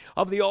lordship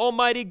of the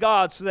Almighty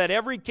God, so that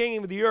every king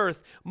of the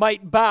earth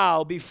might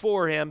bow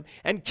before him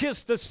and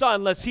kiss the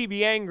Son, lest he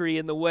be angry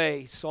in the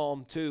way.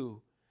 Psalm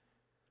 2.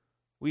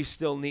 We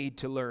still need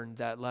to learn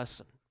that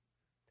lesson.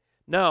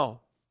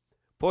 Now,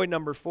 point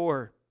number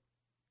 4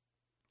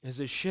 is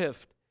a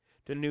shift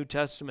to New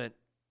Testament.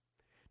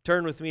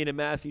 Turn with me to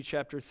Matthew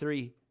chapter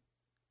 3.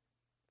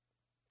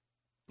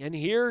 And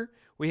here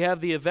we have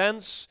the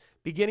events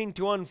beginning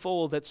to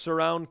unfold that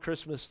surround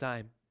Christmas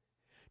time.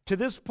 To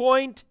this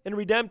point in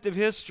redemptive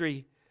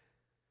history,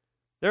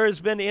 there has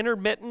been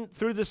intermittent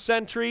through the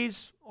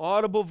centuries,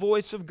 audible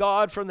voice of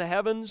God from the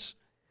heavens,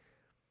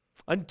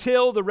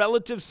 until the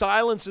relative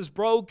silence is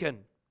broken.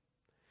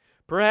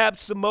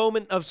 Perhaps the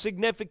moment of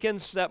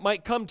significance that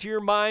might come to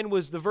your mind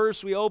was the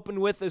verse we opened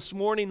with this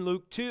morning,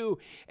 Luke 2,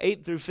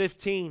 8 through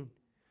 15,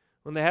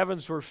 when the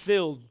heavens were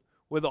filled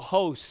with a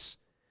host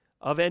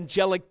of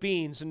angelic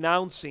beings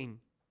announcing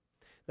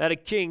that a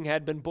king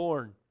had been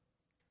born.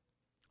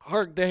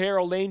 Hark the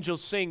herald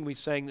angels sing, we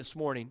sang this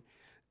morning.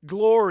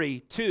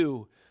 Glory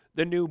to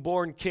the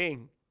newborn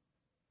king.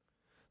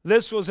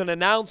 This was an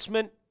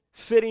announcement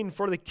fitting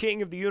for the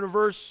king of the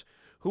universe,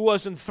 who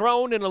was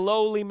enthroned in a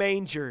lowly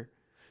manger,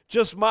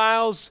 just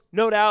miles,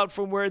 no doubt,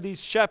 from where these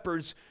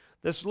shepherds,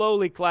 this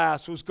lowly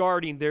class, was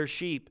guarding their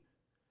sheep.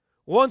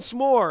 Once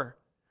more,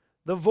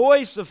 the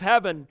voice of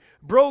heaven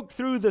broke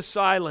through the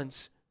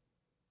silence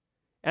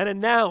and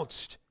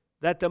announced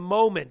that the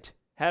moment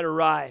had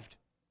arrived.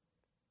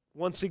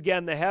 Once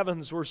again, the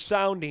heavens were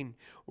sounding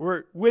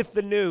with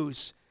the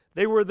news.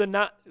 They were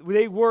the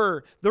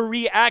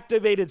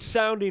reactivated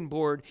sounding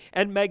board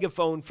and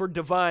megaphone for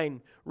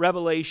divine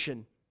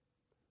revelation.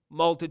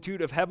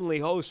 Multitude of heavenly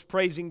hosts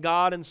praising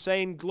God and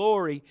saying,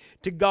 "Glory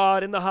to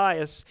God in the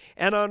highest,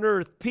 and on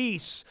earth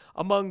peace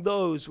among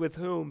those with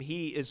whom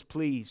He is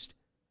pleased."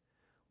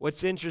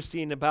 What's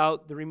interesting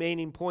about the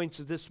remaining points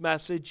of this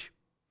message,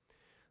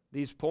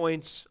 these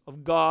points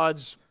of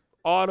God's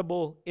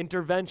audible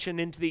intervention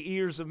into the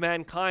ears of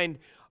mankind,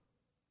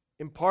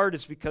 in part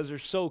is because they're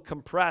so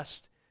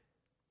compressed.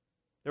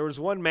 There was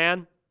one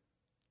man,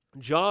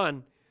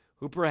 John,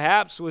 who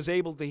perhaps was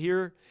able to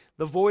hear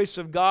the voice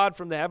of God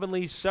from the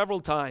heavenlies several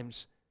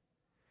times.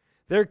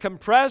 They're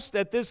compressed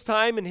at this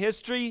time in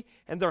history,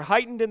 and they're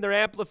heightened in their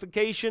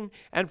amplification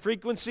and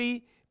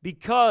frequency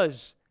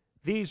because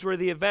these were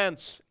the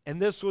events,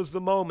 and this was the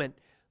moment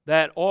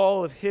that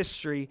all of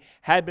history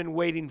had been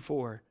waiting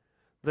for,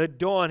 the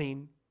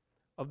dawning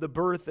of the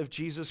birth of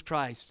Jesus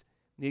Christ,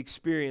 the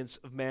experience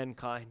of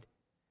mankind.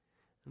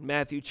 In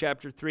Matthew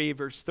chapter 3,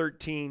 verse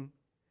 13,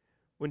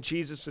 when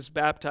Jesus was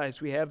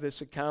baptized, we have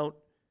this account.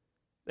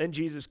 Then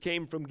Jesus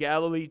came from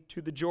Galilee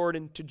to the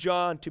Jordan to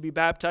John to be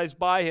baptized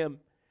by him.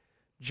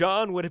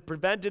 John would have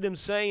prevented him,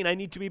 saying, "I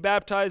need to be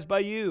baptized by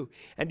you,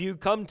 and do you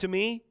come to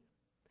me?"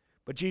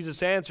 But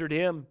Jesus answered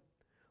him,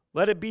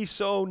 "Let it be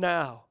so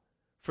now,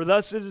 for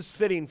thus it is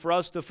fitting for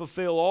us to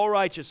fulfill all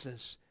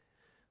righteousness."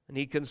 And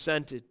he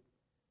consented.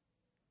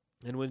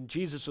 And when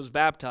Jesus was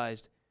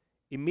baptized,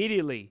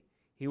 immediately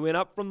he went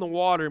up from the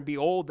water, and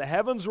behold, the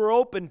heavens were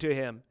opened to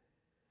him.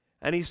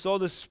 And he saw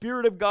the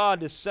Spirit of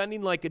God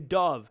descending like a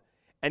dove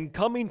and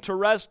coming to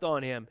rest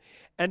on him.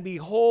 And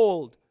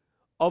behold,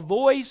 a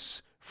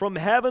voice from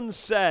heaven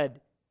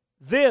said,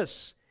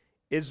 "This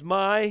is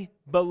my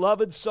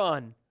beloved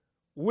Son,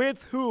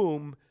 with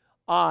whom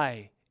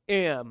I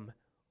am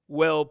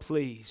well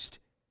pleased."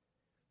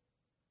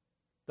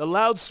 The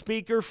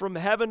loudspeaker from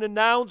heaven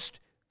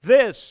announced,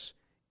 "This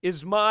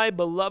is my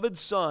beloved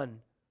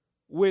Son,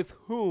 with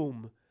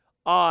whom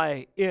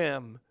I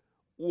am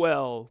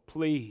well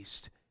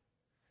pleased."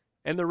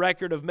 And the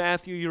record of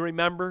Matthew, you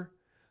remember,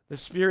 the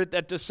Spirit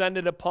that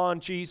descended upon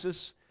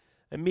Jesus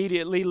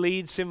immediately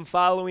leads him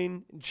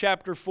following in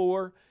chapter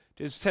 4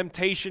 to his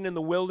temptation in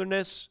the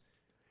wilderness.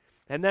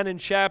 And then in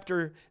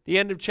the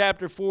end of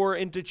chapter 4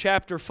 into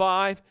chapter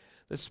 5,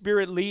 the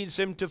Spirit leads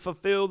him to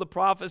fulfill the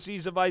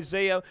prophecies of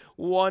Isaiah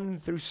 1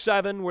 through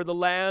 7, where the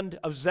land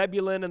of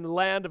Zebulun and the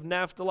land of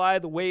Naphtali,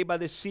 the way by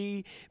the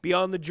sea,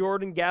 beyond the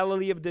Jordan,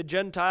 Galilee of the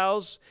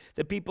Gentiles,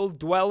 the people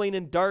dwelling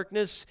in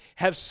darkness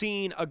have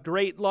seen a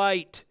great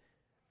light.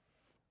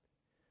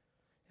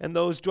 And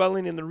those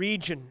dwelling in the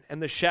region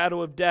and the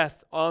shadow of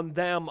death, on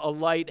them a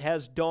light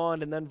has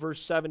dawned. And then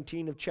verse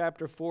 17 of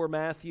chapter 4,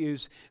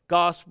 Matthew's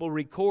gospel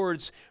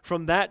records,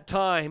 from that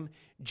time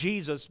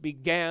Jesus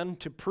began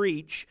to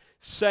preach,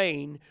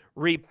 saying,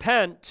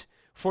 "Repent,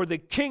 for the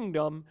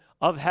kingdom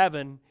of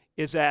heaven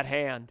is at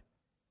hand."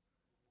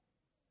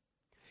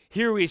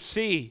 Here we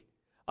see,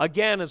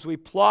 again, as we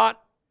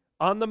plot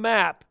on the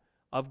map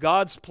of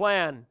God's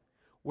plan,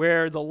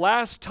 where the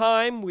last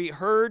time we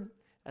heard,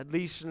 at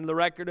least in the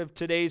record of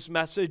today's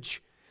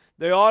message,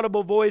 the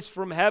audible voice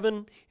from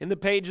heaven in the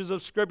pages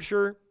of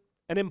Scripture,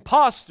 an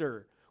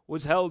impostor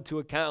was held to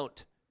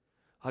account,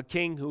 a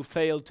king who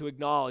failed to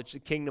acknowledge the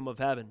kingdom of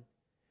heaven.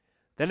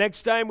 The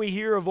next time we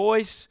hear a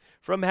voice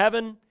from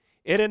heaven,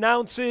 it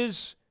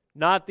announces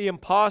not the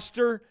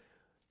impostor,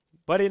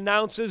 but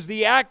announces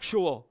the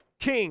actual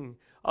King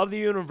of the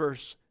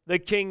universe, the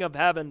King of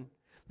heaven,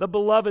 the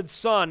beloved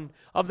Son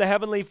of the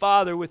Heavenly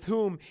Father with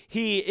whom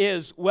He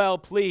is well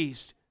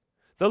pleased,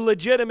 the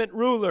legitimate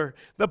ruler,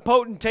 the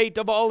potentate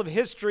of all of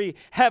history,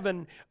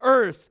 heaven,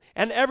 earth,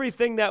 and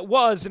everything that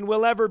was and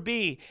will ever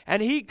be.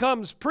 And He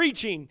comes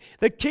preaching,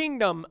 the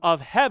kingdom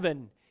of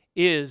heaven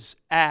is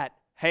at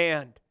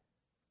hand.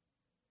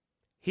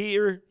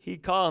 Here He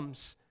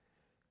comes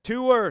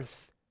to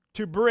earth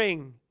to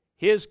bring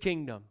His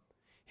kingdom,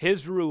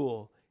 His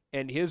rule,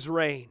 and His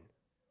reign.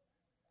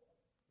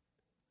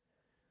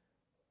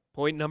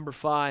 Point number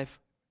 5.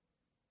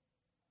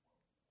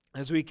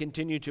 As we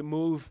continue to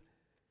move,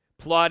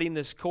 plotting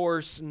this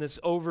course and this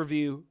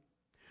overview,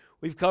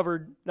 we've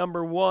covered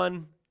number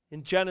 1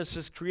 in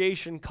Genesis,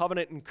 creation,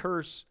 covenant, and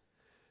curse.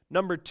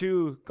 Number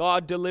 2,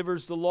 God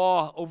delivers the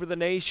law over the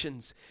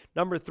nations.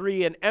 Number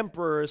 3, an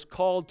emperor is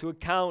called to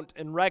account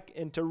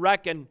and to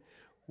reckon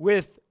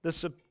with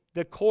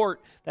the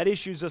court that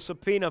issues a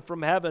subpoena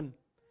from heaven.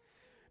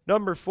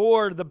 Number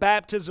 4, the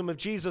baptism of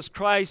Jesus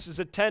Christ is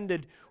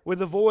attended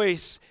with a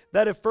voice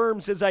that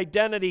affirms His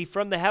identity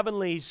from the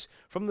heavenlies,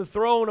 from the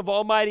throne of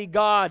Almighty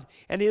God,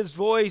 and His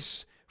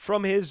voice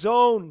from His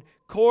own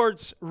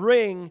courts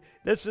ring,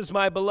 "This is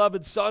my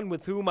beloved Son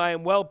with whom I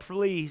am well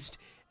pleased."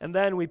 And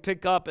then we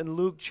pick up in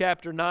Luke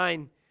chapter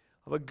 9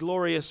 of a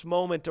glorious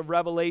moment of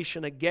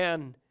revelation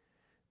again,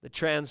 the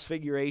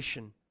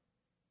transfiguration.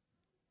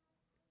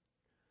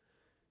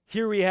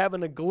 Here we have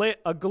a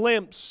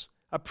glimpse,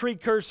 a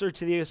precursor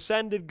to the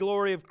ascended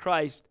glory of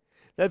Christ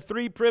that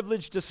 3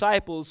 privileged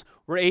disciples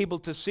were able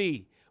to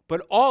see.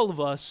 But all of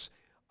us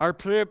are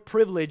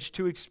privileged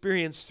to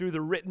experience through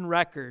the written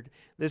record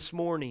this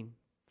morning.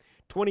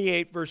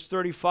 28 verse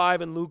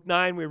 35 in Luke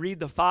 9, we read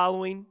the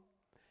following.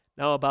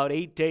 Now about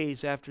 8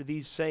 days after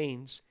these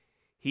sayings,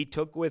 He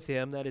took with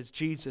Him, that is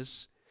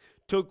Jesus,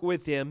 took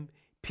with Him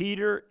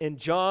Peter and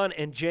John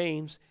and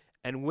James,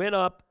 and went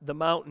up the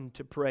mountain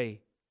to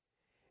pray.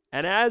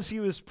 And as He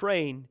was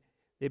praying,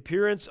 the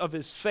appearance of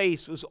His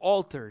face was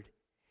altered,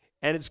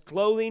 and His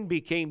clothing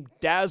became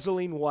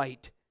dazzling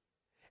white.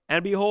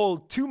 And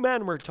behold, 2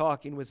 men were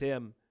talking with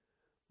Him,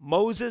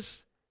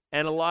 Moses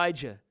and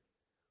Elijah,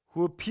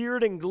 who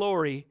appeared in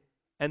glory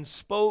and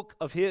spoke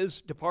of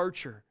His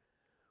departure,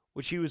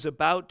 which He was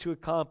about to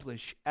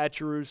accomplish at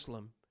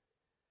Jerusalem.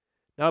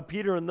 Now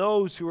Peter and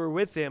those who were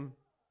with Him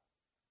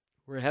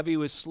were heavy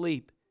with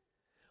sleep.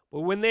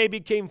 But when they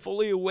became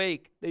fully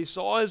awake, they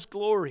saw His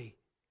glory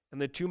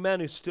and the 2 men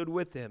who stood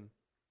with Him.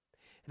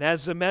 And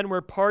as the men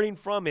were parting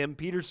from Him,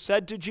 Peter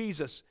said to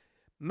Jesus,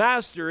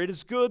 "Master, it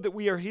is good that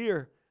we are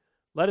here.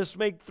 Let us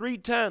make 3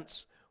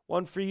 tents,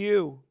 one for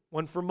you,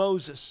 one for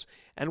Moses,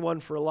 and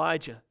one for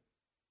Elijah."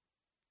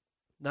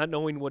 Not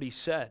knowing what He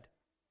said.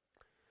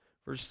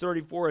 Verse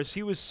 34, as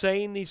He was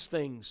saying these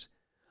things,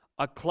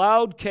 a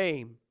cloud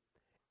came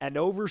and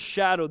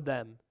overshadowed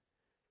them,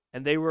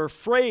 and they were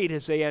afraid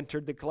as they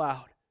entered the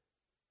cloud.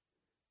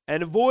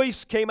 And a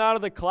voice came out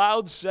of the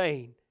cloud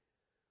saying,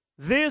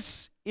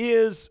 "This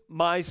is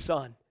my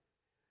Son,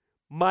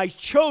 my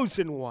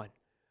chosen one.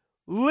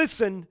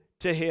 Listen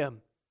to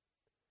Him."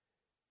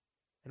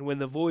 And when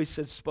the voice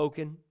had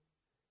spoken,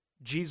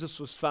 Jesus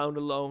was found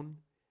alone,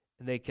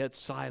 and they kept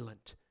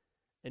silent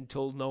and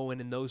told no one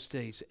in those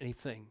days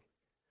anything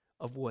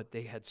of what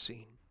they had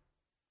seen.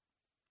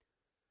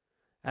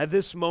 At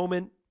this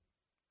moment,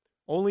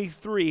 only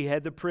 3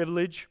 had the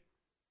privilege,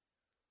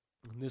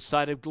 on this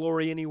side of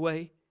glory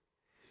anyway,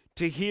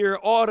 to hear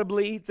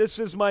audibly, "This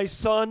is my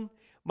Son,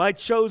 my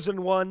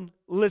chosen one,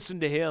 listen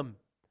to Him."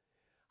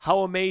 How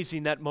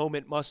amazing that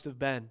moment must have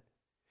been.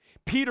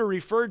 Peter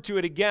referred to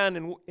it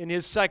again in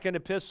his second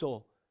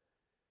epistle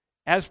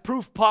as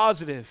proof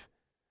positive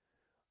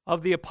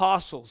of the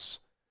apostles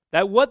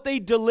that what they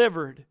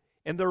delivered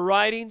in their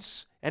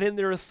writings and in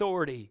their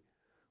authority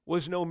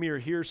was no mere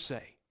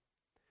hearsay.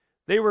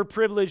 They were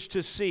privileged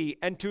to see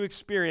and to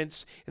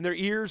experience in their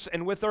ears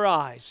and with their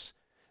eyes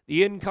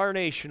the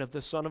incarnation of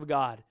the Son of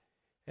God.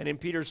 And in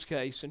Peter's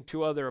case and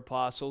 2 other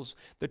apostles,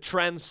 the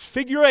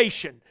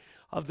transfiguration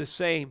of the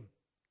same.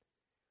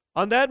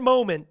 On that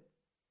moment,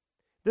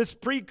 this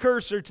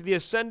precursor to the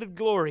ascended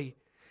glory,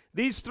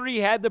 these 3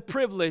 had the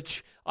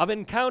privilege of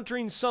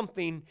encountering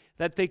something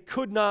that they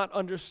could not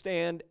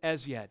understand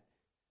as yet.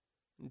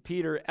 And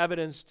Peter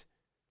evidenced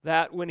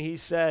that when he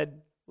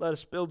said, "Let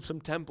us build some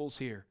temples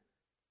here."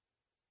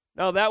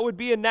 Now that would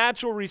be a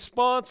natural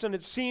response, and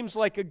it seems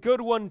like a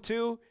good one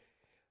too.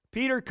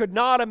 Peter could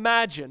not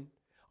imagine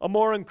a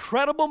more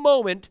incredible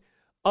moment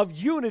of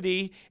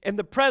unity in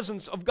the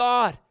presence of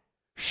God.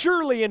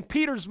 Surely in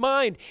Peter's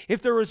mind,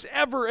 if there was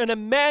ever an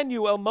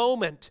Emmanuel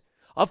moment,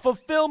 a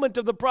fulfillment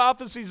of the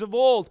prophecies of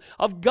old,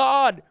 of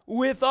God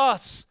with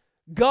us,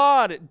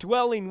 God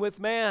dwelling with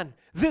man,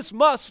 this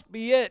must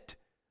be it.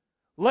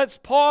 Let's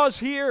pause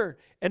here,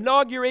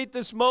 inaugurate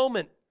this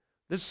moment.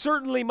 This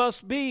certainly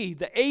must be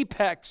the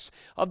apex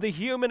of the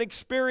human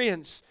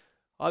experience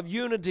of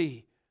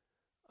unity,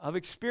 of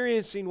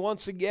experiencing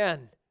once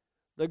again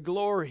the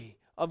glory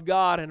of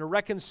God and a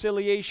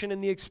reconciliation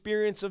in the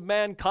experience of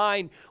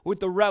mankind with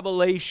the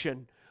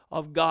revelation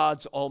of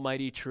God's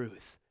almighty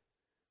truth.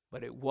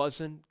 But it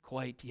wasn't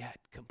quite yet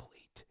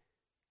complete.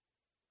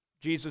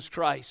 Jesus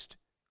Christ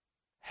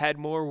had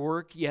more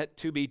work yet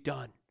to be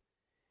done.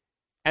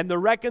 And the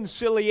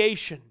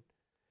reconciliation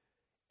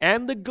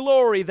and the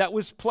glory that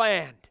was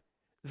planned,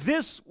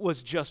 this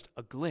was just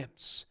a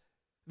glimpse.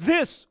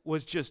 This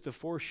was just a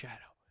foreshadow.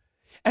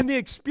 And the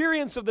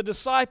experience of the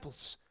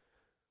disciples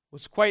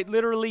was quite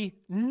literally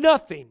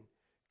nothing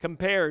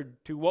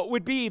compared to what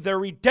would be their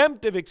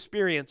redemptive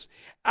experience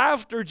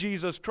after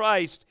Jesus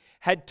Christ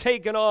had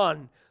taken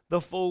on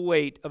the full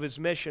weight of his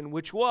mission,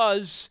 which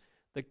was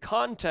the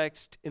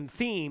context and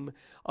theme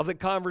of the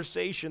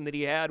conversation that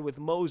he had with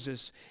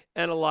Moses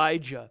and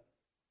Elijah.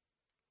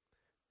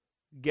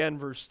 Again,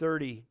 verse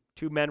 30,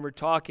 two men were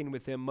talking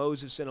with him,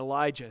 Moses and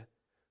Elijah,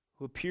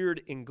 who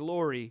appeared in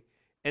glory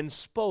and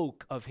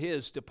spoke of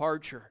his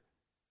departure.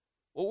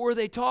 What were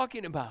they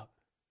talking about?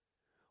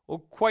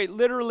 Well, quite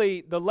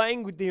literally,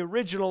 the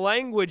original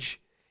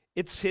language,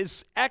 it's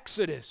his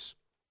exodus.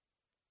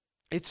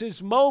 It's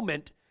his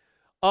moment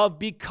of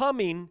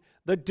becoming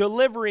the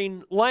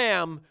delivering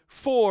lamb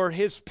for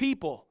his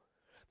people.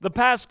 The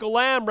Paschal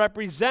lamb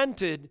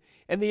represented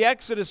in the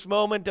Exodus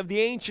moment of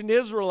the ancient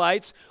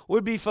Israelites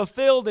would be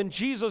fulfilled in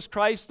Jesus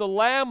Christ, the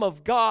Lamb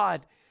of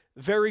God,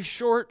 very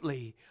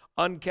shortly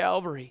on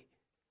Calvary.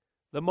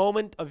 The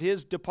moment of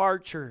his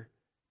departure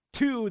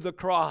to the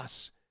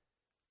cross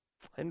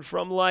and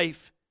from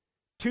life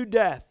to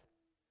death.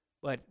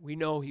 But we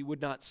know he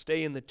would not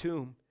stay in the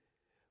tomb,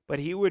 but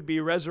he would be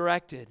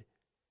resurrected.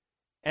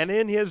 And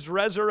in his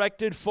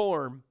resurrected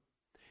form,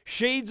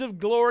 shades of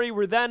glory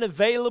were then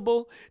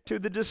available to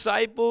the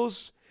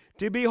disciples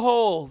to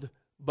behold,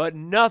 but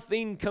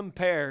nothing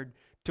compared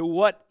to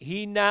what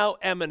he now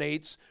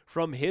emanates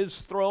from his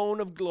throne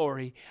of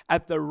glory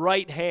at the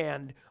right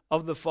hand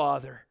of the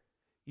Father.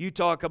 You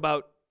talk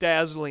about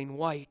dazzling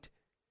white.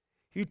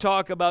 You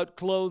talk about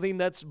clothing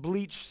that's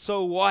bleached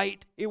so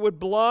white it would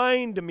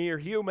blind a mere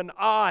human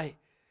eye.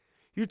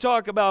 You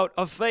talk about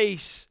a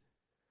face,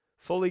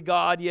 fully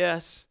God,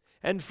 yes,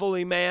 and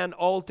fully man,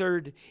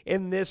 altered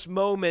in this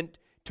moment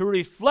to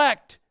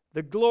reflect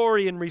the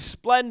glory and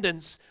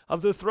resplendence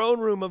of the throne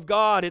room of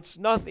God. It's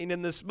nothing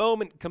in this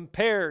moment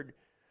compared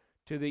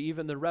to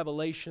even the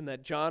revelation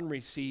that John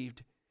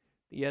received,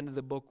 the end of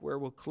the book where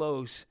we'll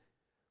close,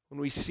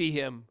 when we see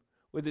him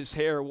with his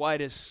hair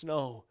white as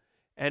snow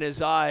and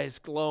his eyes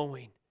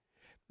glowing,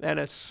 and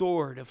a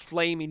sword of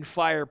flaming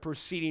fire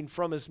proceeding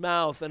from his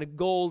mouth, and a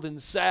golden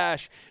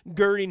sash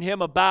girding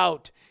him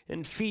about,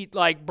 and feet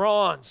like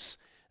bronze,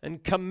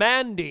 and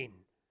commanding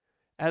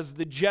as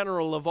the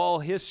general of all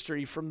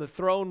history from the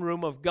throne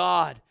room of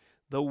God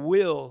the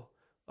will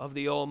of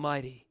the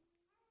Almighty.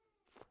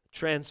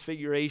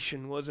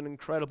 Transfiguration was an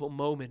incredible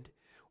moment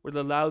where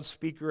the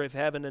loudspeaker of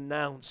heaven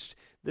announced,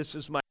 "This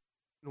is my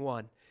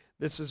one.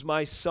 This is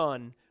my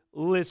son.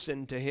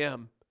 Listen to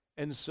him."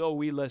 And so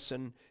we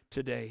listen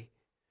today.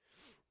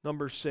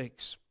 Number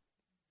 6,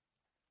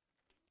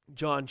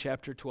 John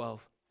chapter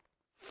 12.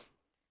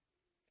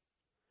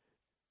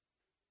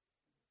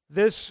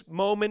 This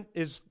moment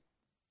is,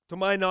 to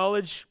my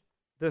knowledge,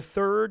 the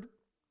third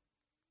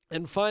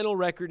and final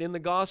record in the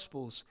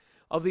Gospels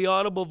of the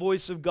audible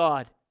voice of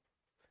God,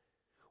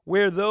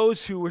 where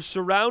those who were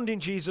surrounding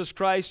Jesus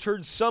Christ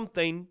heard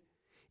something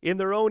in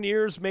their own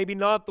ears, maybe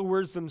not the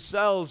words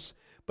themselves,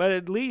 but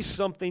at least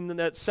something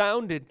that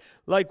sounded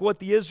like what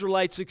the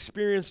Israelites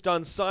experienced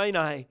on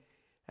Sinai.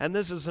 And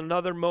this is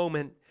another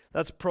moment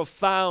that's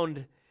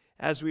profound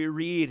as we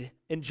read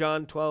in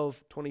John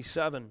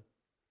 12:27.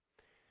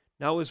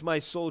 "Now is my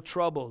soul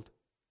troubled,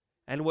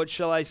 and what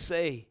shall I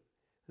say?"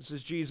 This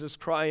is Jesus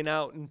crying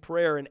out in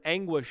prayer and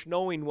anguish,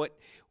 knowing what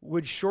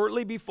would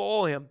shortly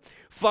befall him.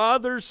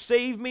 "Father,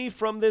 save me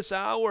from this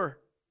hour.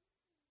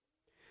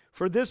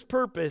 For this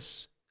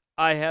purpose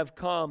I have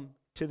come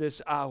to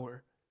this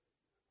hour."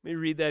 Let me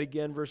read that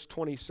again, verse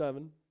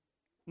 27.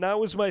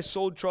 "Now is my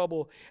soul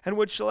troubled, and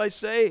what shall I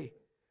say?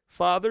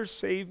 Father,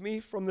 save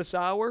me from this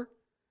hour.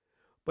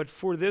 But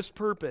for this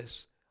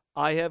purpose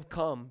I have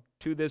come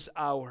to this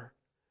hour."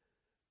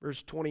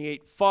 Verse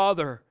 28,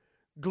 "Father,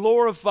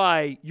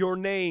 glorify your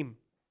name."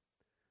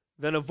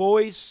 Then a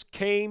voice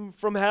came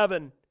from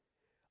heaven,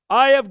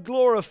 "I have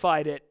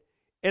glorified it,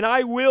 and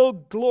I will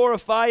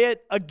glorify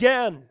it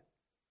again."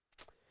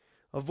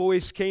 A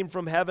voice came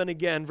from heaven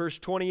again, verse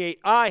 28,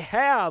 "I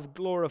have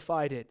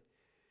glorified it,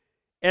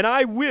 and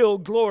I will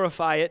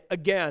glorify it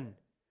again."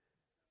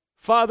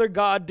 Father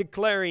God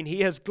declaring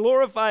he has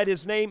glorified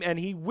his name and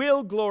he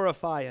will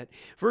glorify it.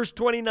 Verse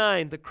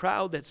 29, the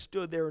crowd that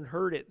stood there and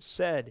heard it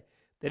said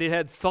that it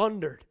had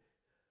thundered.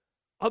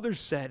 Others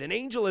said, "An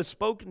angel has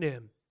spoken to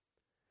him."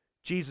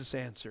 Jesus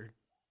answered,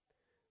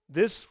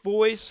 "This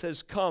voice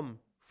has come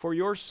for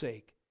your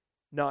sake,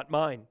 not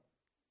mine.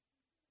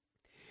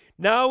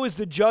 Now is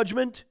the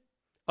judgment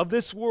of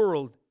this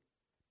world.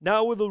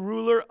 Now will the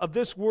ruler of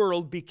this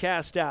world be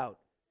cast out.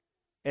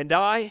 And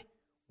I,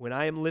 when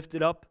I am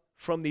lifted up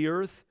from the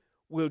earth,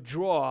 will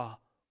draw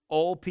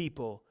all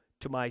people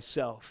to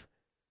myself.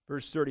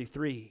 Verse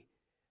 33,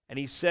 and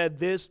he said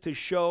this to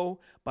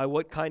show by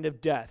what kind of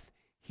death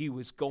he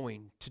was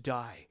going to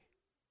die.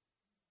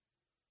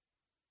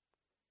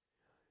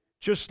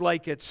 Just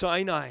like at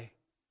Sinai,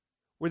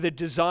 where the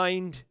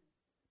designed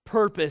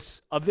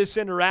purpose of this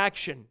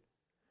interaction,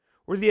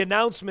 where the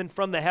announcement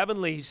from the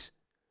heavenlies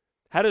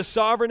had a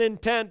sovereign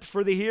intent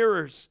for the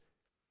hearers.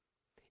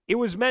 It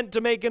was meant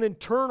to make an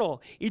eternal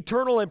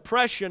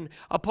impression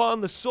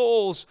upon the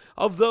souls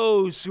of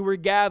those who were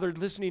gathered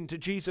listening to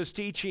Jesus'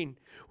 teaching.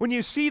 When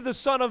you see the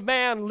Son of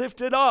Man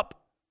lifted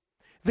up,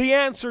 the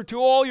answer to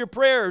all your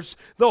prayers,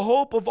 the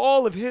hope of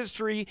all of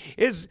history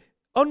is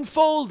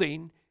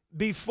unfolding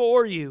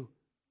before you.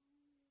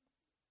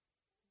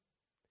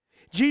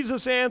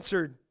 Jesus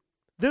answered,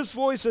 "This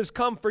voice has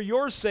come for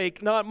your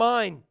sake, not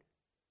mine."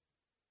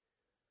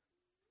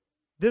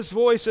 This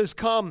voice has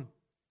come,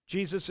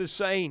 Jesus is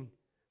saying,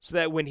 so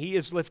that when he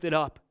is lifted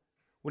up,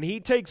 when he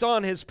takes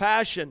on his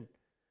passion,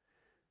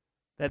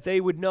 that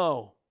they would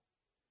know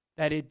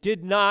that it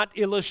did not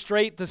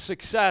illustrate the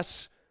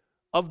success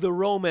of the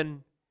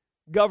Roman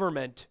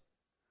government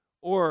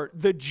or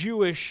the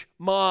Jewish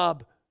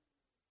mob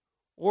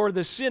or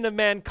the sin of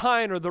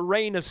mankind or the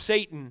reign of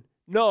Satan.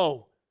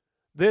 No,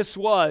 this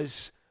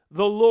was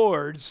the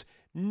Lord's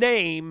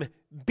name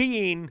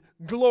being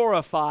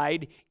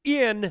glorified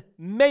in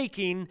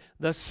making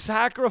the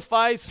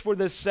sacrifice for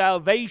the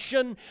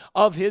salvation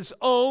of his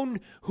own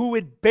who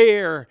would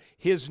bear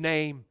his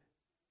name.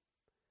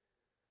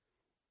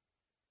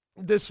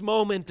 This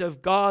moment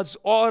of God's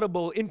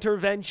audible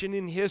intervention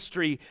in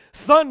history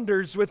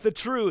thunders with the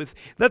truth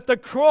that the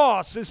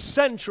cross is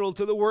central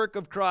to the work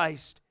of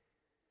Christ.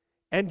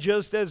 And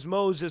just as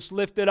Moses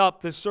lifted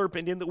up the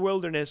serpent in the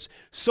wilderness,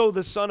 so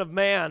the Son of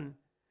Man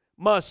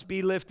must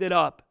be lifted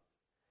up.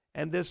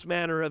 And this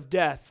manner of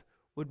death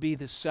would be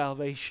the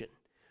salvation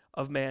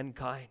of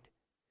mankind.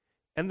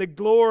 And the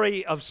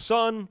glory of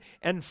Son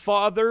and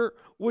Father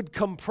would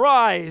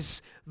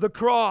comprise the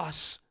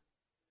cross.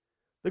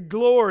 The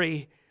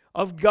glory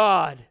of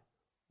God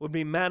would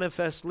be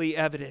manifestly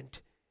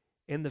evident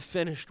in the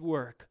finished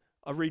work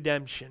of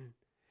redemption.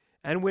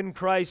 And when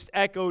Christ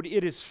echoed,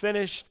 "It is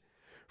finished,"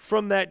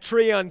 from that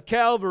tree on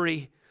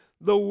Calvary,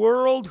 the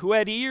world who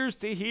had ears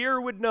to hear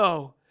would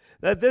know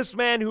that this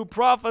man who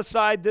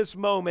prophesied this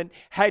moment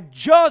had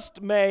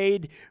just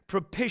made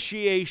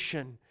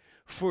propitiation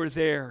for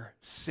their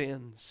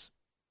sins.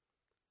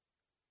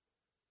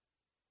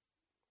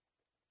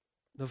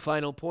 The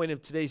final point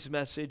of today's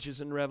message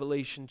is in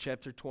Revelation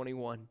chapter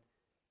 21.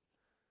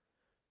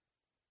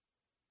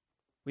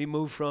 We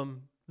move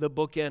from the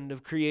bookend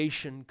of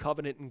creation,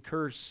 covenant, and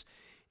curse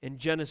in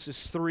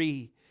Genesis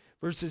 3,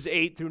 verses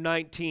 8 through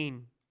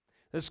 19.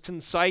 This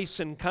concise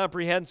and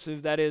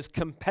comprehensive, that is,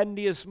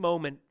 compendious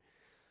moment,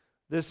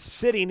 this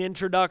fitting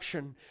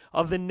introduction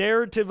of the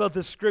narrative of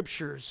the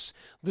Scriptures,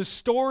 the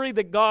story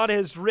that God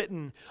has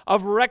written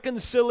of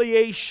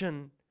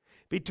reconciliation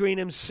between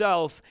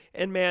himself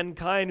and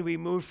mankind. We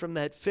move from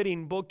that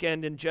fitting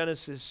bookend in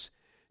Genesis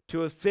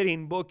to a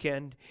fitting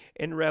bookend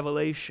in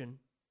Revelation.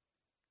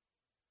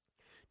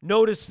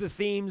 Notice the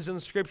themes in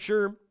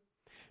Scripture,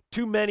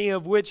 too many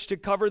of which to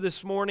cover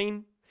this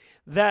morning,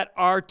 that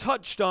are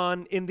touched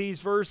on in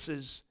these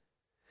verses.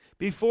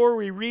 Before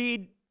we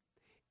read,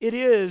 it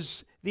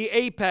is the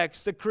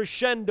apex, the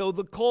crescendo,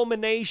 the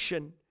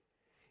culmination.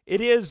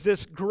 It is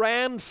this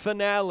grand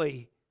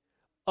finale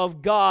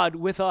of God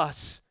with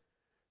us,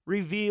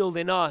 revealed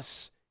in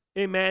us,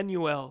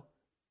 Emmanuel,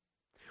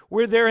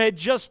 where there had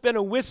just been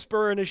a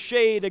whisper and a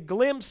shade, a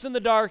glimpse in the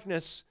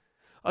darkness,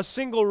 a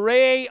single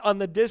ray on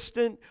the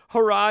distant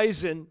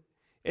horizon.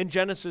 In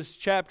Genesis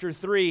chapter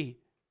 3,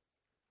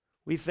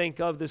 we think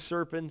of the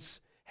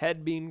serpent's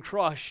head being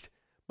crushed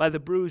by the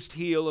bruised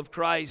heel of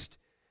Christ.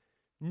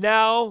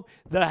 Now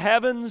the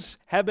heavens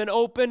have been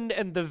opened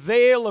and the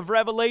veil of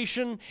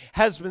revelation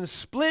has been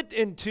split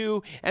in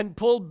two and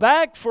pulled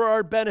back for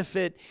our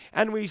benefit.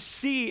 And we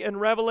see in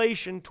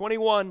Revelation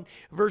 21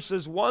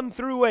 verses 1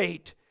 through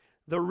 8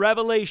 the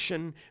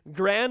revelation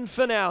grand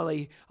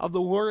finale of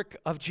the work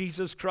of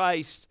Jesus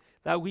Christ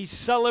that we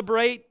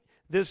celebrate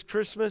this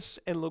Christmas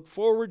and look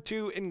forward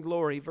to in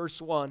glory.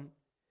 Verse 1,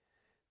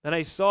 "Then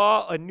I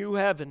saw a new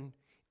heaven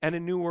and a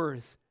new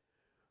earth.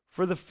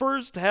 For the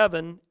first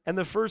heaven and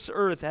the first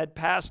earth had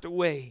passed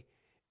away,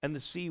 and the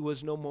sea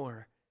was no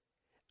more.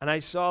 And I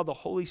saw the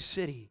holy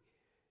city,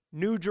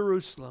 New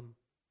Jerusalem,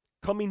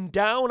 coming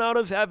down out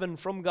of heaven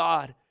from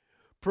God,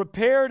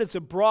 prepared as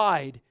a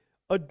bride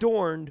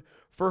adorned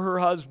for her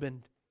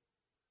husband."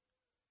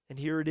 And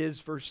here it is,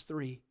 verse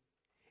 3.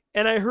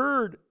 "And I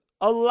heard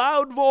a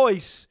loud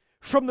voice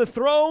from the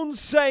throne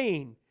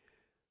saying,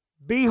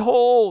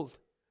 'Behold,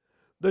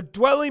 the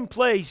dwelling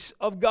place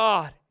of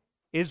God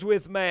is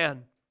with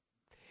man.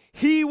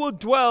 He will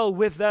dwell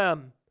with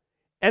them,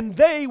 and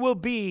they will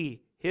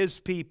be his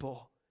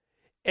people.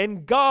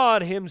 And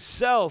God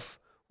himself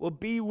will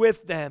be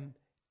with them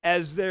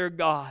as their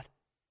God.'"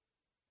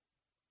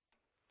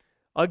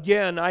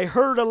 Again, I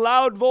heard a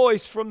loud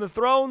voice from the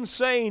throne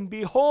saying,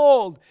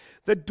 "Behold,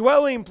 the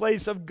dwelling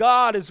place of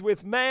God is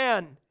with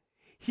man.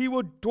 He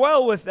will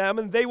dwell with them,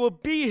 and they will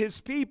be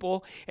his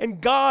people,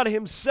 and God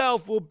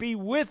himself will be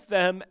with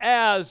them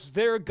as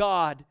their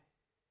God."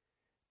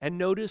 And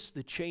notice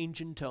the change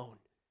in tone.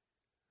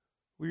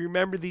 We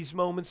remember these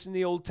moments in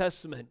the Old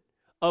Testament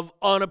of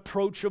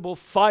unapproachable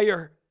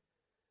fire.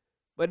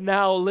 But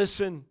now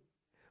listen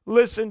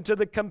to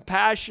the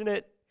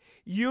compassionate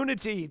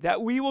unity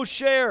that we will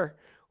share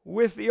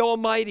with the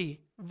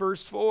Almighty.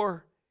 Verse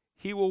 4,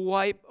 He will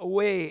wipe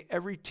away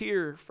every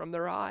tear from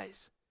their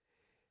eyes,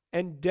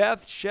 and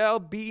death shall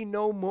be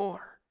no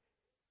more.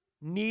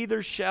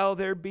 Neither shall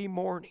there be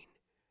mourning,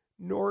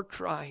 nor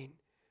crying,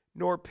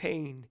 nor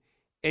pain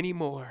any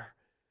more,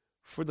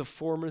 for the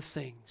former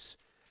things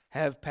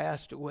have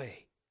passed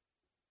away.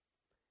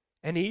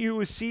 And he who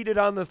was seated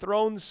on the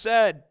throne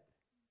said,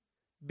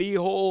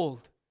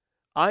 "Behold,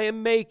 I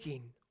am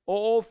making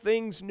all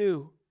things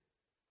new."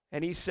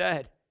 And he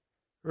said,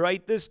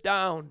 "Write this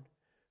down,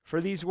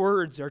 for these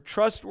words are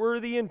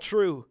trustworthy and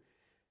true."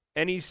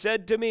 And he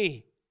said to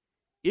me,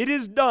 "It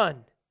is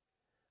done.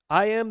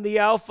 I am the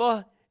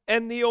Alpha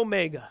and the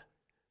Omega,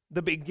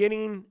 the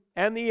beginning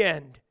and the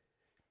end.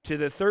 To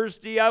the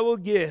thirsty I will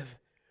give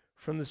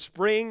from the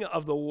spring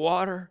of the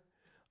water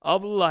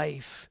of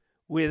life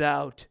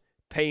without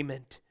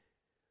payment.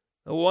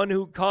 The one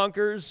who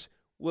conquers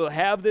will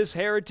have this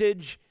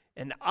heritage,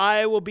 and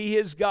I will be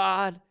his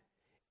God,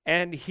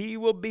 and he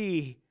will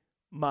be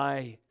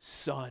my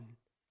son."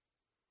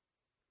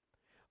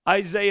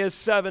 Isaiah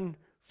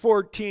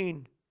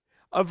 7:14,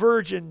 "A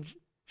virgin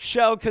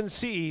shall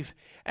conceive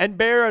and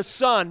bear a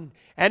son,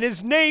 and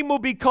his name will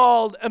be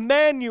called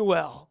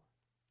Emmanuel."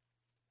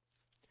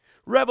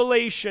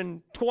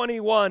 Revelation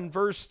 21,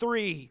 verse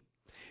 3,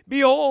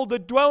 "Behold, the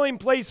dwelling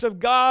place of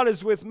God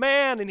is with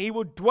man, and he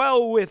will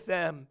dwell with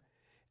them,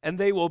 and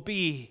they will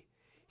be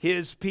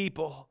his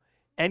people,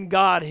 and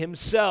God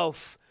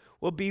himself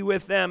will be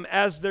with them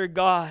as their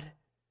God."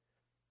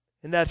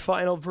 In that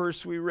final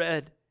verse we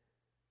read,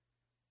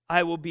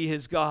 "I will be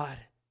his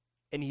God,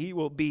 and he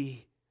will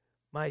be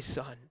my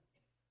son."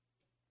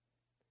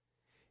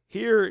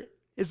 Here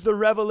is the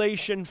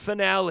Revelation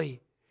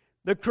finale,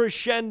 the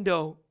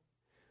crescendo,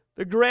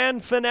 the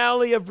grand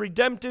finale of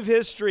redemptive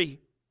history.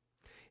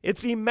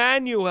 It's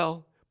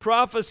Emmanuel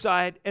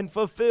prophesied and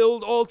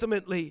fulfilled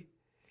ultimately.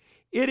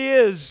 It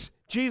is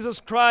Jesus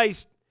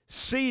Christ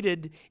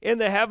seated in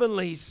the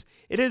heavenlies.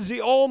 It is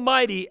the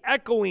Almighty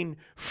echoing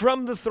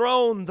from the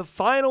throne the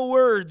final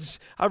words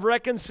of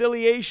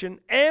reconciliation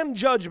and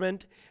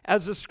judgment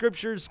as the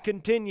Scriptures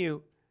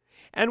continue.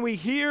 And we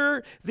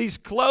hear these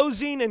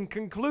closing and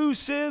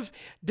conclusive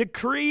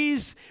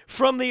decrees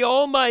from the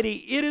Almighty.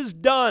 It is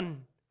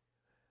done.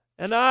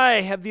 And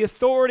I have the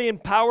authority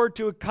and power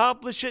to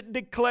accomplish it and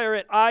declare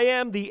it. I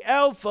am the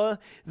Alpha,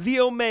 the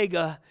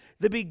Omega,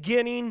 the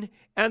beginning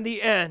and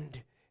the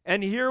end.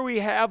 And here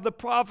we have the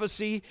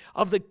prophecy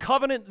of the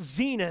covenant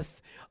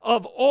zenith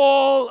of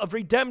all of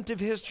redemptive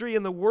history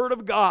in the Word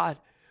of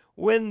God,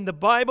 when the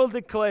Bible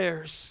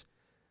declares,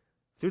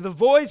 through the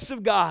voice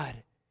of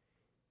God,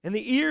 in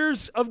the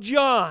ears of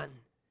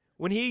John,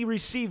 when he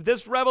received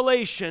this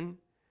revelation,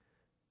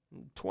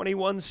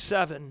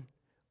 21:7,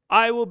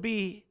 "I will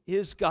be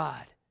his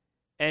God,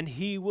 and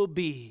he will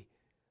be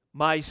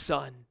my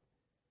son."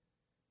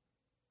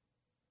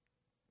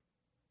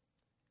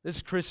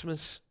 This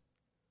Christmas,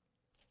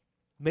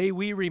 may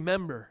we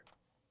remember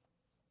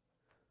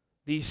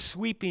these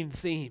sweeping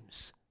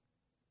themes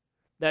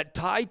that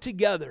tie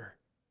together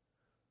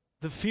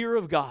the fear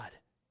of God,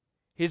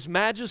 his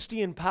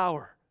majesty and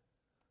power,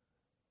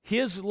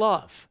 his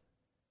love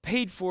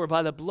paid for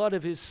by the blood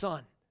of his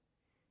Son,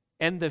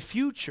 and the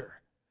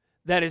future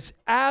that is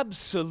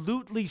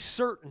absolutely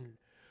certain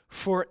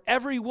for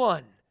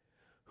everyone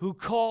who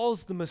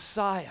calls the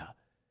Messiah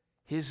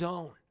his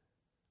own,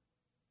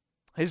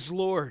 his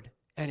Lord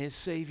and his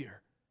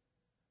Savior.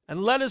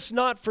 And let us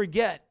not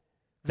forget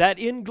that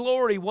in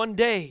glory one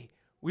day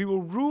we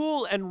will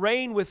rule and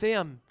reign with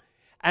him,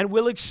 and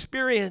will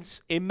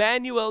experience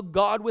Emmanuel,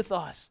 God with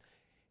us,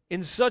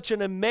 in such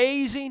an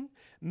amazing,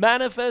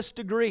 manifest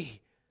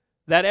degree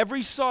that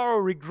every sorrow,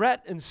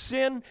 regret, and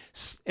sin,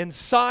 and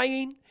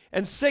sighing,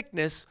 and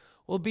sickness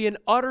will be an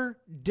utter,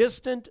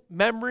 distant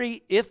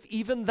memory, if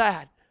even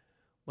that.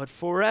 But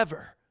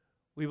forever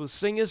we will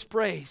sing his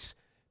praise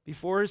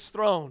before his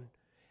throne.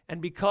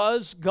 And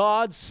because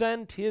God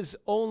sent his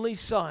only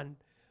Son,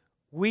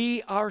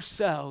 we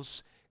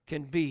ourselves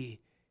can be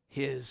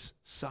his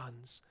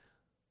sons.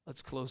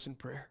 Let's close in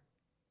prayer.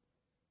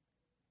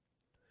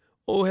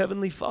 Oh,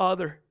 Heavenly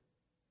Father,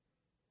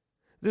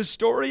 the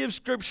story of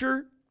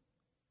Scripture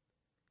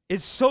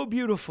is so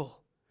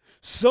beautiful,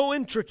 so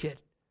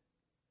intricate,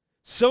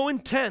 so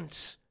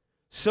intense,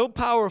 so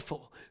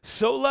powerful,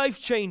 so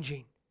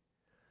life-changing,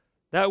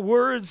 that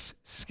words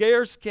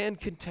scarce can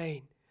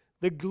contain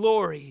the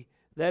glory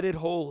that it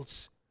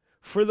holds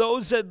for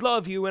those that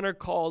love you and are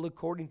called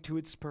according to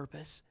its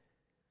purpose.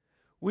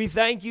 We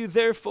thank you,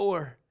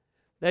 therefore,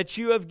 that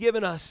you have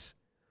given us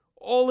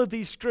all of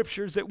these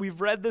scriptures that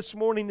we've read this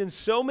morning and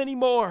so many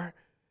more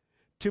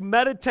to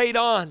meditate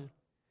on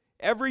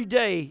every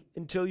day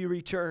until you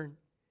return.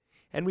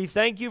 And we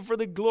thank you for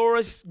the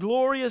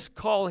glorious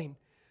calling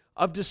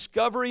of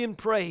discovery and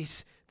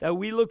praise that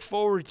we look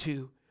forward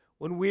to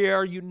when we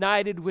are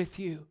united with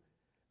you,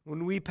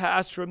 when we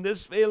pass from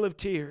this vale of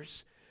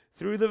tears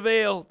through the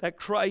veil that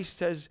Christ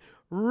has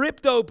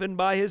ripped open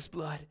by his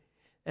blood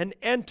and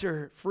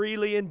enter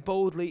freely and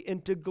boldly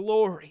into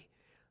glory.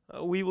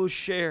 We will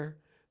share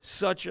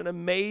such an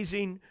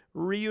amazing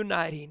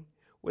reuniting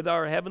with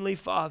our Heavenly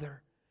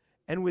Father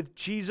and with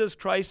Jesus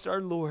Christ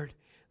our Lord,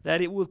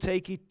 that it will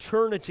take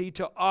eternity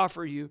to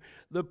offer you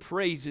the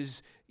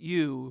praises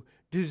you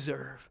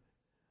deserve.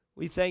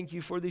 We thank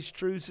you for these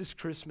truths this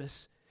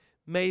Christmas.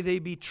 May they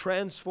be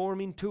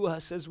transforming to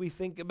us as we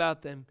think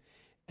about them,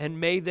 and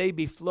may they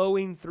be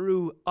flowing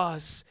through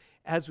us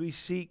as we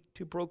seek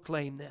to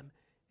proclaim them.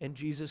 In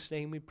Jesus'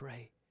 name we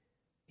pray.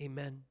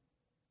 Amen.